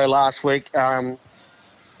ready to go last week for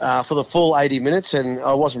the full 80 minutes, and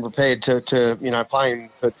I wasn't prepared to play him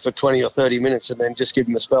for 20 or 30 minutes and then just give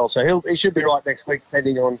him a spell. So he should be right next week,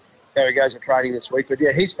 depending on how he goes at training this week. But,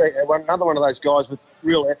 yeah, he's another one of those guys with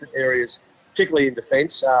real effort areas, particularly in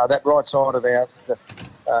defence. That right side of ours,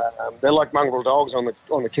 they're like mongrel dogs on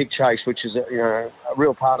the kick chase, which is a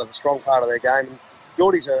real part of the strong part of their game. And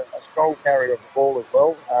Geordie's a strong carrier of the ball as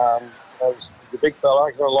well. He's a big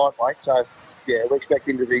fella. He's not a lightweight, so yeah, we expect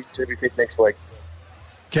him to be fit next week.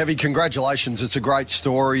 Kevy, congratulations. It's a great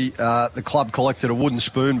story. The club collected a wooden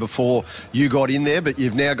spoon before you got in there, but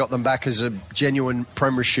you've now got them back as a genuine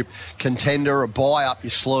premiership contender, a bye up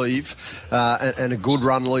your sleeve, and a good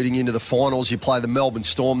run leading into the finals. You play the Melbourne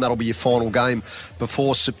Storm. That'll be your final game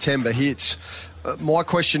before September hits. My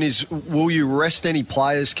question is, will you rest any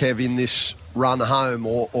players, Kev, in this run home,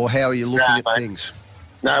 or how are you looking at things?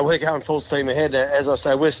 No, we're going full steam ahead. As I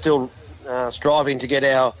say, we're still striving to get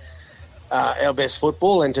our best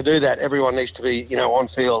football, and to do that, everyone needs to be, on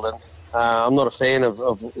field. And I'm not a fan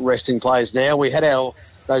of resting players now. We had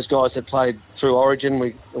those guys that played through Origin.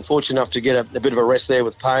 We were fortunate enough to get a bit of a rest there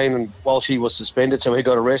with Payne, and while she was suspended, so he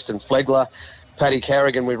got a rest. And Flegler, Paddy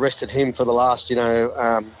Carrigan, we rested him for the last,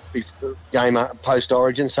 game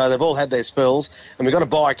post-Origin. So they've all had their spells, and we've got a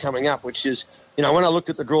bye coming up, which is... when I looked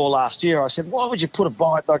at the draw last year, I said, why would you put a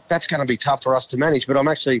bye? That's going to be tough for us to manage. But I'm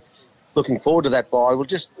actually looking forward to that bye.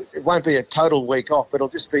 It won't be a total week off, but it'll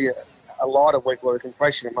just be a lighter week where we can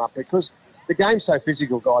freshen them up, because the game's so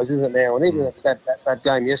physical, guys, isn't it now? And even that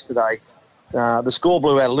game yesterday, the score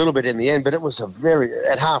blew out a little bit in the end, but it was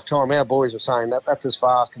at half-time, our boys were saying that's as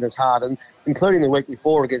fast and as hard. And including the week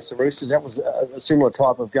before against the Roosters, that was a similar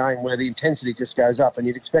type of game where the intensity just goes up, and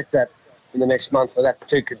you'd expect that in the next month for that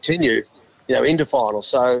to continue. Into finals.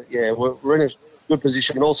 So, yeah, we're in a good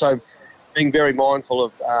position, and also being very mindful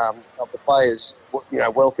of the players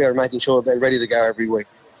welfare and making sure that they're ready to go every week.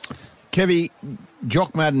 Kevy,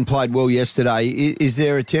 Jock Madden played well yesterday. Is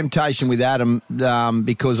there a temptation with Adam,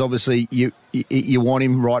 because obviously you want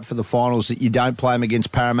him right for the finals, that you don't play him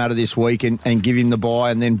against Parramatta this week and give him the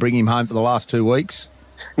bye and then bring him home for the last 2 weeks?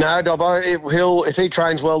 No, Dobbo, if he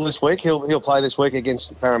trains well this week, he'll play this week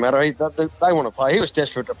against Parramatta. They want to play. He was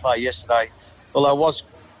desperate to play yesterday, although it was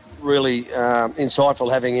really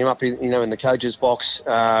insightful having him up in the coach's box,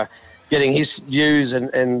 getting his views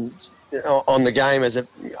and on the game as it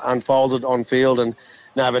unfolded on field. And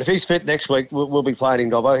no, but if he's fit next week, we'll be playing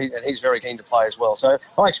him, Dobbo, and he's very keen to play as well. So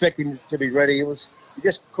I expect him to be ready. He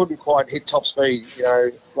just couldn't quite hit top speed,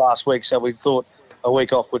 last week. So we thought a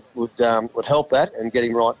week off would help that and get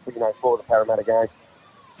him right, for the Parramatta game.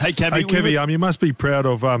 Hey, Kevy, you must be proud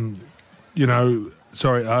of you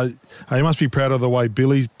must be proud of the way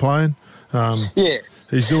Billy's playing. Yeah,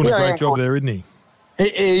 he's doing a great job there, isn't he?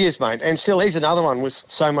 He is, mate, and still he's another one with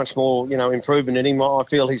so much more, improvement in him. I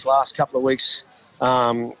feel his last couple of weeks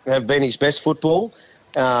have been his best football.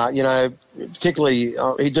 Particularly,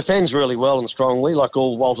 he defends really well and strongly, like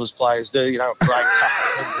all Walters players do. Great.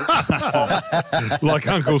 Like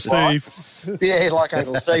Uncle Steve. Yeah, like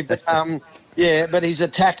Uncle Steve. But, but his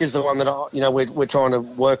attack is the one that we're trying to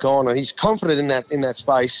work on, and he's confident in that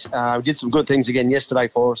space. We did some good things again yesterday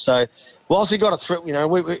for us. So whilst he got a threat,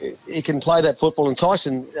 he can play that football. And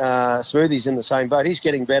Tyson Smoothie's in the same boat. He's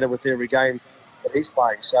getting better with every game that he's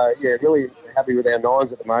playing. So yeah, really happy with our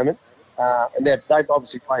nines at the moment. And they've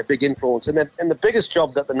obviously play a big influence. And the biggest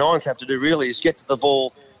job that the Nines have to do really is get to the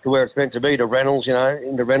ball to where it's meant to be, to Reynolds,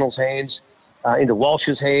 into Reynolds' hands, into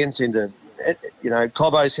Walsh's hands, into,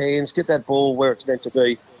 Cobbo's hands, get that ball where it's meant to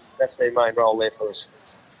be. That's their main role there for us.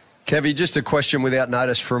 Kevy, just a question without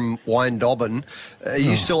notice from Wayne Dobbin. Are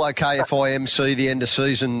you still okay if I MC the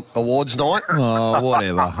end-of-season awards night? Oh,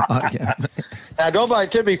 whatever. Dobbo,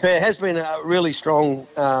 to be fair, has been a really strong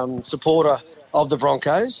supporter of the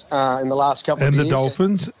Broncos in the last couple of years. And the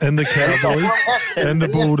Dolphins, and the Cowboys, and the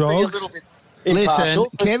Bulldogs. Listen,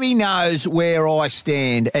 Kevy knows where I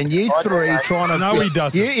stand, and you three trying to... No, he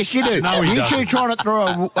doesn't. Yes, you do. No, you two trying to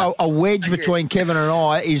throw a wedge between Kevin and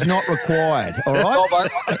I is not required, all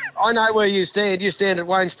right? I know where you stand. You stand at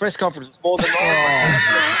Wayne's press conference. It's more than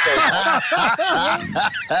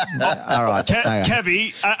all right.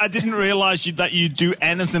 Kevy, I didn't realise that you do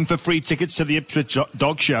anything for free tickets to the Ipswich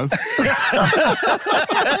Dog Show.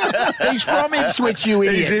 He's from Ipswich, you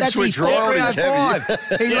idiot. He's Ipswich royalty,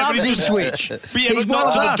 Kevy. He loves Ipswich. But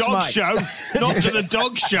not to the dog show. Not to the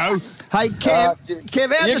dog show. Hey, Kev,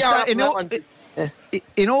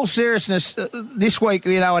 in all seriousness, this week,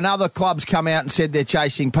 another club's come out and said they're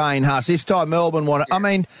chasing Payne Haas. This time Melbourne want it. I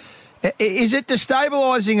mean, is it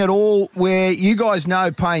destabilising at all where you guys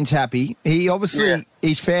know Payne's happy? He obviously,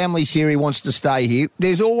 his family's here, he wants to stay here.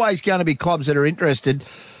 There's always going to be clubs that are interested.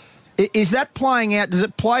 Is that playing out? Does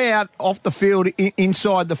it play out off the field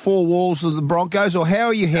inside the four walls of the Broncos, or how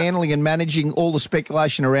are you handling and managing all the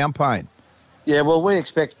speculation around Payne? Yeah, well, we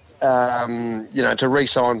expect, to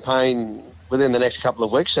re-sign Payne within the next couple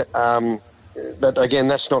of weeks. But again,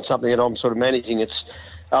 that's not something that I'm sort of managing. It's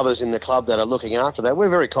others in the club that are looking after that. We're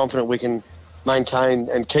very confident we can maintain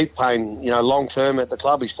and keep Payne, long-term at the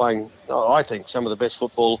club. He's playing, I think, some of the best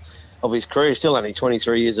football of his career. He's still only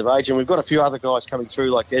 23 years of age, and we've got a few other guys coming through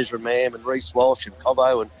like Ezra Mam and Reece Walsh and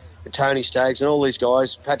Cobbo and Tony Staggs and all these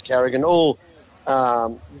guys, Pat Carrigan, all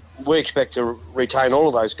we expect to retain all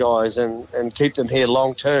of those guys and keep them here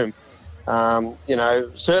long term.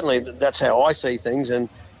 Certainly that's how I see things, and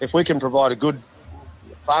if we can provide a good,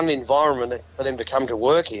 fun environment for them to come to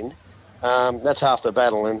work in, that's half the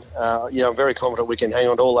battle, and I'm very confident we can hang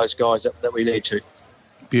on to all those guys that we need to.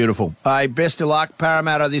 Beautiful. Hey, best of luck,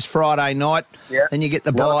 Parramatta, this Friday night. Yeah. Then you get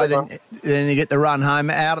the bye, then you get the run home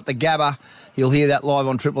out at the Gabba. You'll hear that live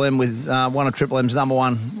on Triple M with one of Triple M's number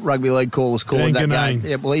one rugby league callers calling that game.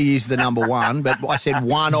 Yeah, well, he is the number one, but I said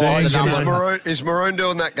one of the number one. Is Maroon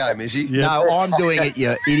doing that game, is he? Yeah. No, I'm doing it,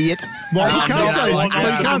 you idiot. Well, you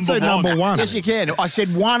can't say number one. Yes, you can. I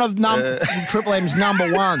said one of Triple M's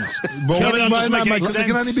number ones. Well, there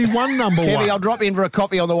can only be one number one. Kevy, I'll drop in for a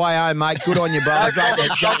coffee on the way home, mate. Good on you, brother. Great to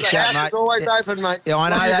chat, mate. It's always open, mate. Yeah, I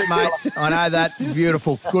know that, mate. I know that.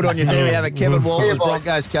 Beautiful. Good on you. There we have it. Kevin Walters,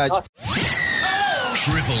 Broncos coach.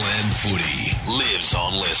 Triple M footy lives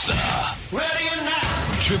on Leicester. Ready or not?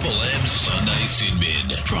 Triple M Sunday Sin Bin.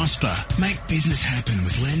 Prosper. Make business happen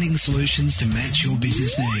with lending solutions to match your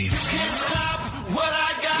business needs. Can't stop what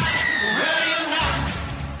I got. Ready or not?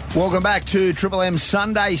 Welcome back to Triple M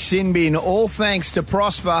Sunday Sin Bin. All thanks to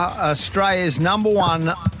Prosper, Australia's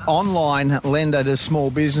 #1 online lender to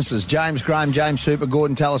small businesses. James Graham, James Super,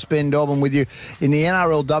 Gordon Tallis, Ben Dobbin with you in the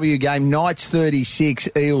NRLW game. Knights 36,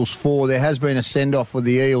 Eels 4. There has been a send-off with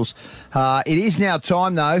the Eels. It is now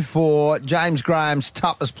time, though, for James Graham's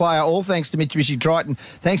toughest player. All thanks to Mitsubishi Triton.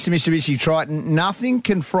 Thanks to Mitsubishi Triton, nothing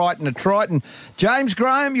can frighten a Triton. James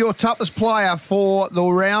Graham, your toughest player for the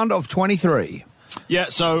round of 23. Yeah,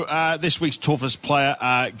 so this week's toughest player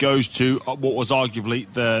goes to what was arguably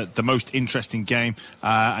the most interesting game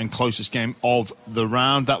and closest game of the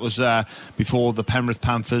round. That was before the Penrith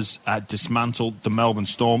Panthers dismantled the Melbourne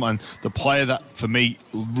Storm. And the player that, for me,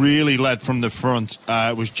 really led from the front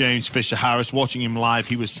was James Fisher-Harris. Watching him live,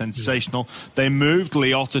 he was sensational. They moved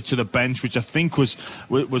Leota to the bench, which I think was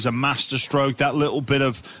a masterstroke. That little bit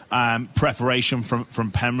of preparation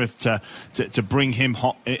from Penrith to bring him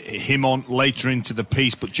on later into the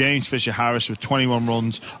piece. But James Fisher-Harris with 21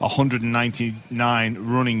 runs, 199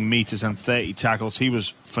 running metres and 30 tackles. He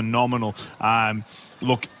was phenomenal.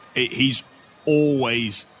 Look, he's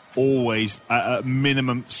always a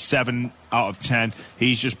minimum 7 out of 10.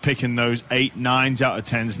 He's just picking those 8, 9s out of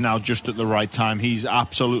 10s now just at the right time. He's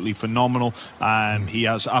absolutely phenomenal. He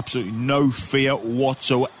has absolutely no fear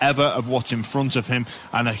whatsoever of what's in front of him,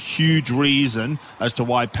 and a huge reason as to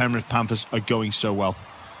why Penrith Panthers are going so well.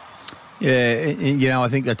 Yeah, I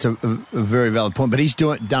think that's a very valid point. But he's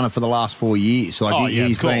done it for the last 4 years.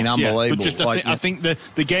 He's been unbelievable. Yeah. But just I think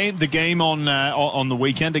the game on the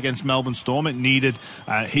weekend against Melbourne Storm, it needed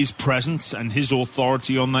his presence and his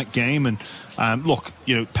authority on that game. And look,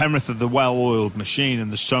 Penrith are the well-oiled machine,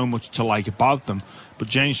 and there's so much to like about them. But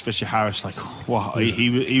James Fisher-Harris,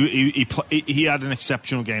 he had an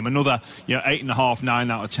exceptional game. Another 8.5,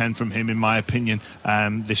 9 out of 10 from him, in my opinion,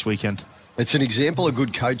 this weekend. It's an example of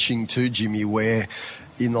good coaching too, Jimmy, where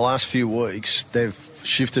in the last few weeks they've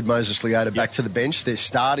shifted Moses Leota back to the bench. They're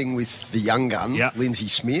starting with the young gun, Lindsay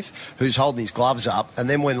Smith, who's holding his gloves up. And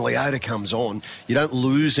then when Leota comes on, you don't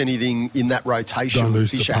lose anything in that rotation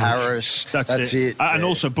with Fisher-Harris. That's it. And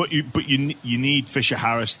also, but you need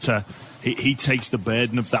Fisher-Harris to... He takes the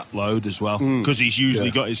burden of that load as well, because he's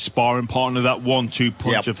usually got his sparring partner, that 1-2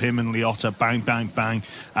 punch of him and Leota, bang, bang, bang.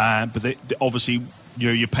 But they obviously...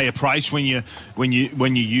 You pay a price when you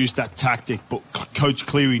use that tactic, but Coach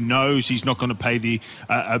Cleary knows he's not going to pay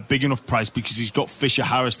a big enough price, because he's got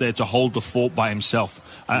Fisher-Harris there to hold the fort by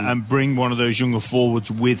himself and bring one of those younger forwards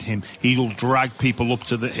with him. He'll drag people up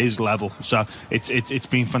to his level. So it's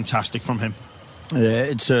been fantastic from him. Yeah,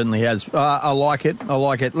 it certainly has. I like it.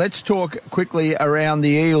 Let's talk quickly around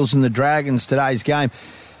the Eels and the Dragons today's game.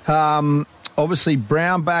 Obviously,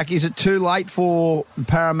 Brown back. Is it too late for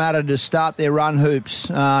Parramatta to start their run hoops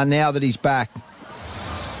now that he's back?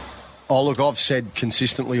 Oh, look, I've said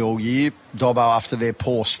consistently all year, Dobbo, after their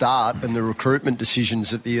poor start and the recruitment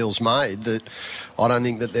decisions that the Eels made, that I don't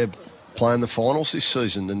think that they're playing the finals this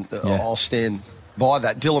season, and I'll stand by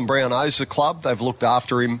that. Dylan Brown owes the club. They've looked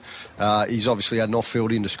after him. He's obviously had an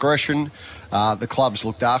off-field indiscretion. The club's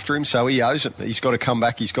looked after him, so he owes it. He's got to come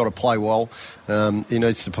back. He's got to play well. He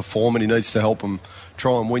needs to perform, and he needs to help them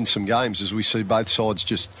try and win some games, as we see both sides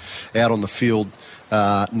just out on the field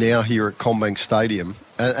now here at CommBank Stadium.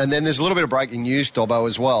 And then there's a little bit of breaking news, Dobbo,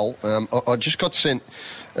 as well. I just got sent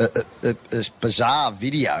a bizarre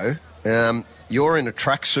video. You're in a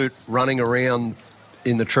tracksuit running around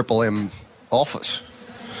in the Triple M office.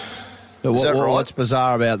 Is that right? What's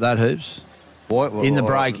bizarre about that, Hoops? In the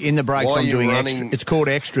break, I'm doing extra. It's called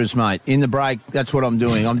extras, mate. In the break, that's what I'm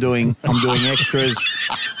doing. I'm doing extras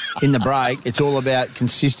in the break. It's all about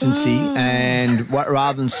consistency, and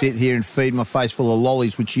rather than sit here and feed my face full of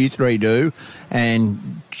lollies, which you three do,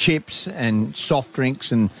 and chips and soft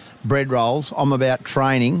drinks and bread rolls, I'm about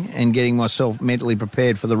training and getting myself mentally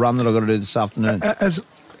prepared for the run that I've got to do this afternoon.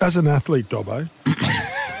 As an athlete, Dobbo,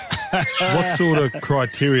 what sort of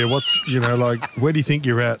criteria? Where do you think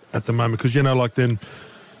you're at the moment? Because I'm building.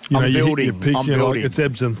 You hit your peak, it's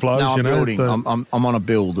ebbs and flows. No, I'm building. So. I'm on a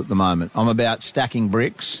build at the moment. I'm about stacking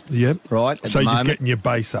bricks. Yep. Right. So you're just getting your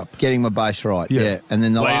base up. Getting my base right. Yeah. And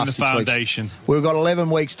then laying last the foundation. We've got 11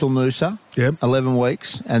 weeks till Noosa. Yep. 11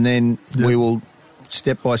 weeks, and then we will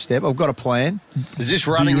step by step. I've got a plan. Is this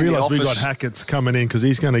running in the office? We've got Hackett's coming in because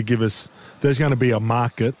he's going to give us. There's going to be a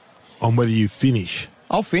market on whether you finish.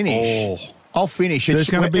 I'll finish. I'll finish. There's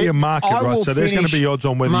going to be a market, right? So there's going to be odds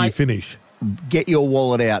on whether you finish. Get your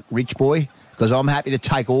wallet out, rich boy, because I'm happy to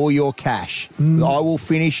take all your cash. I will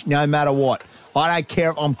finish no matter what. I don't care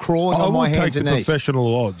if I'm crawling on my hands and knees. I will take the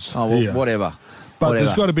professional odds. Oh, well, whatever. But Whatever.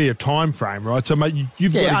 there's got to be a time frame, right? So, mate,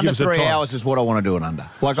 you've got to under give us a 3 time. hours is what I want to do it under.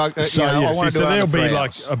 Like, I want to do it there'll under be 3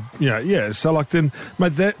 like, hours. So like then,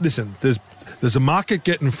 mate, listen, there's a market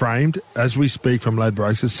getting framed as we speak from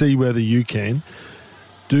Ladbrokes to see whether you can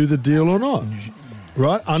do the deal or not.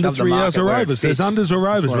 Right? Under Shove the 3 hours market or where it overs. There's fits. unders or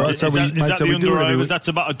overs, right? Is that the under overs? That's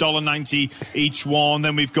about $1.90 each one.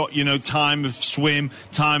 Then we've got, time of swim,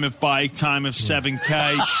 time of bike, time of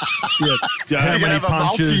 7K. How many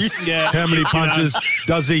punches? How many punches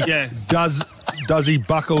does he? Does he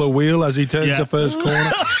buckle a wheel as he turns the first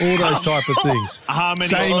corner? All those type of things. How many?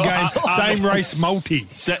 Same game, same race, multi.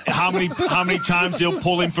 How many times he'll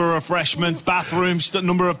pull in for a refreshment?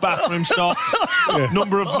 Number of bathroom stops.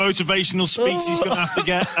 Number of motivational speaks he's going to have to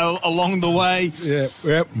get along the way.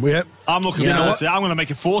 Yep. I'm looking forward to it. I'm going to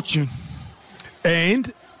make a fortune.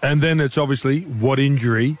 And then it's obviously what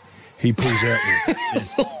injury he pulls out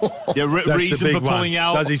with. Reason for pulling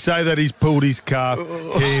out. Does he say that he's pulled his calf,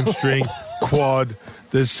 hamstring, quad?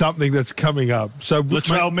 There's something that's coming up. So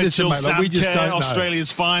Latrell Mitchell, Sam Kerr, don't know.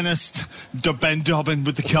 Australia's finest. Ben Dobbin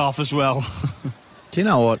with the calf as well. Do you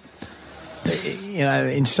know what?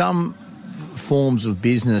 In some forms of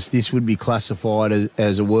business, this would be classified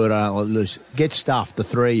as a word I don't let loose. Get stuffed, the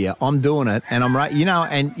three of you. I'm doing it, and I'm right.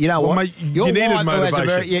 What? Mate, you needed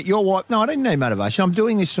motivation. Your wife. No, I didn't need motivation. I'm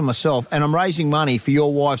doing this for myself, and I'm raising money for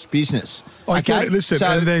your wife's business. I get it. Listen,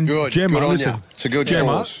 and then Gemma, listen. It's a good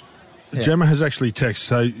cause. Gemma has actually texted,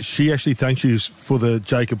 so she actually thanks you for the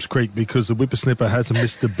Jacobs Creek because the whippersnipper hasn't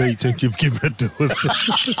missed a beat since you've given it to us.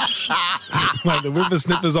 Mate, the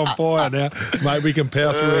whippersnipper's on fire now. Mate, we can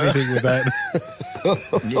power through anything with that.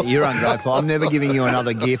 You're ungrateful. I'm never giving you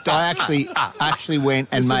another gift. I actually went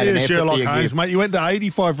and made an effort Sherlock for your Holmes, gift. mate. You went to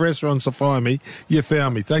 85 restaurants to find me. You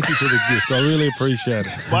found me. Thank you for the gift. I really appreciate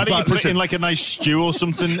it. Why don't you put it in like a nice stew or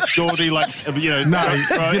something, Geordie? Like, some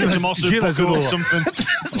ossobuco or something.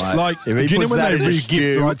 Like, do you know when they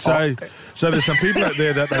re-gift, right? So there's some people out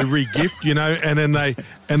there that they re-gift, and then they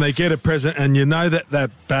get a present, and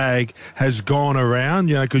that bag has gone around,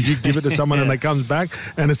 because you give it to someone and it comes back,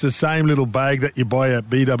 and it's the same little bag that you buy at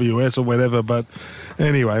BWS or whatever. But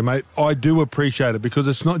anyway, mate, I do appreciate it because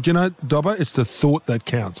it's not, Dobber, it's the thought that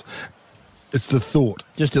counts. It's the thought.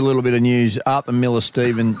 Just a little bit of news. Arthur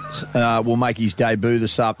Miller-Stevens will make his debut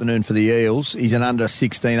this afternoon for the Eels. He's an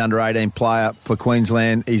under-16, under-18 player for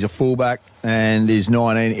Queensland. He's a fullback and is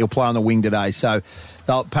 19. He'll play on the wing today. So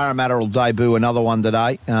Parramatta will debut another one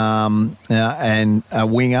today and a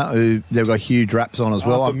winger who they've got huge raps on as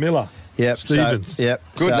well. Arthur Miller. Yep. Stevens. Good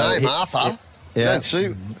name, Arthur. Yeah.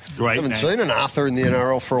 Haven't seen an Arthur in the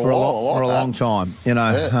NRL for a while. For a long time,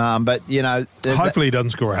 But hopefully he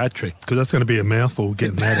doesn't score a hat trick because that's going to be a mouthful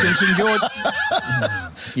getting that out.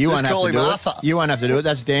 You won't have to do Arthur. it. You won't have to do it.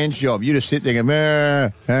 That's Dan's job. You just sit there and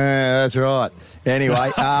go, that's right. Anyway,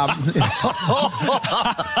 Hey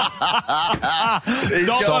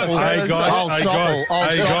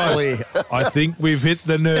guys, I think we've hit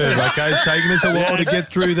the nerve. Okay, it's taken us a while to get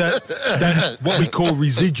through that what we call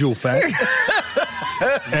residual fat.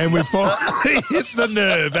 And we finally hit the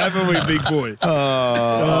nerve, haven't we, big boy? Man,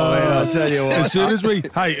 I'll tell you what. As soon as we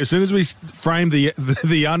frame the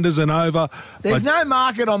unders and over, there's no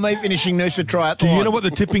market on me finishing Noosa triathlon. Do you know what the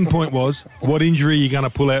tipping point was? What injury are you going to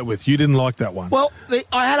pull out with? You didn't like that one. Well,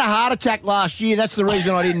 I had a heart attack last year. That's the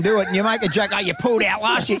reason I didn't do it. And you make a joke, you pulled out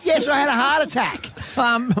last year. Yes, I had a heart attack.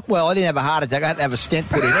 Well, I didn't have a heart attack. I had to have a stent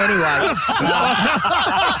put in. Anyway.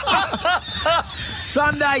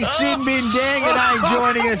 Sunday, Sin Bin Dangadane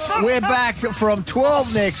joining us. We're back from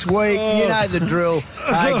 12 next week. You know the drill.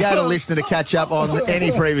 Go to Listener to catch up on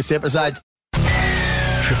any previous episodes.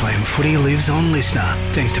 Triple M Footy lives on Listener,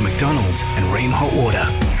 thanks to McDonald's and Ream Hot Water.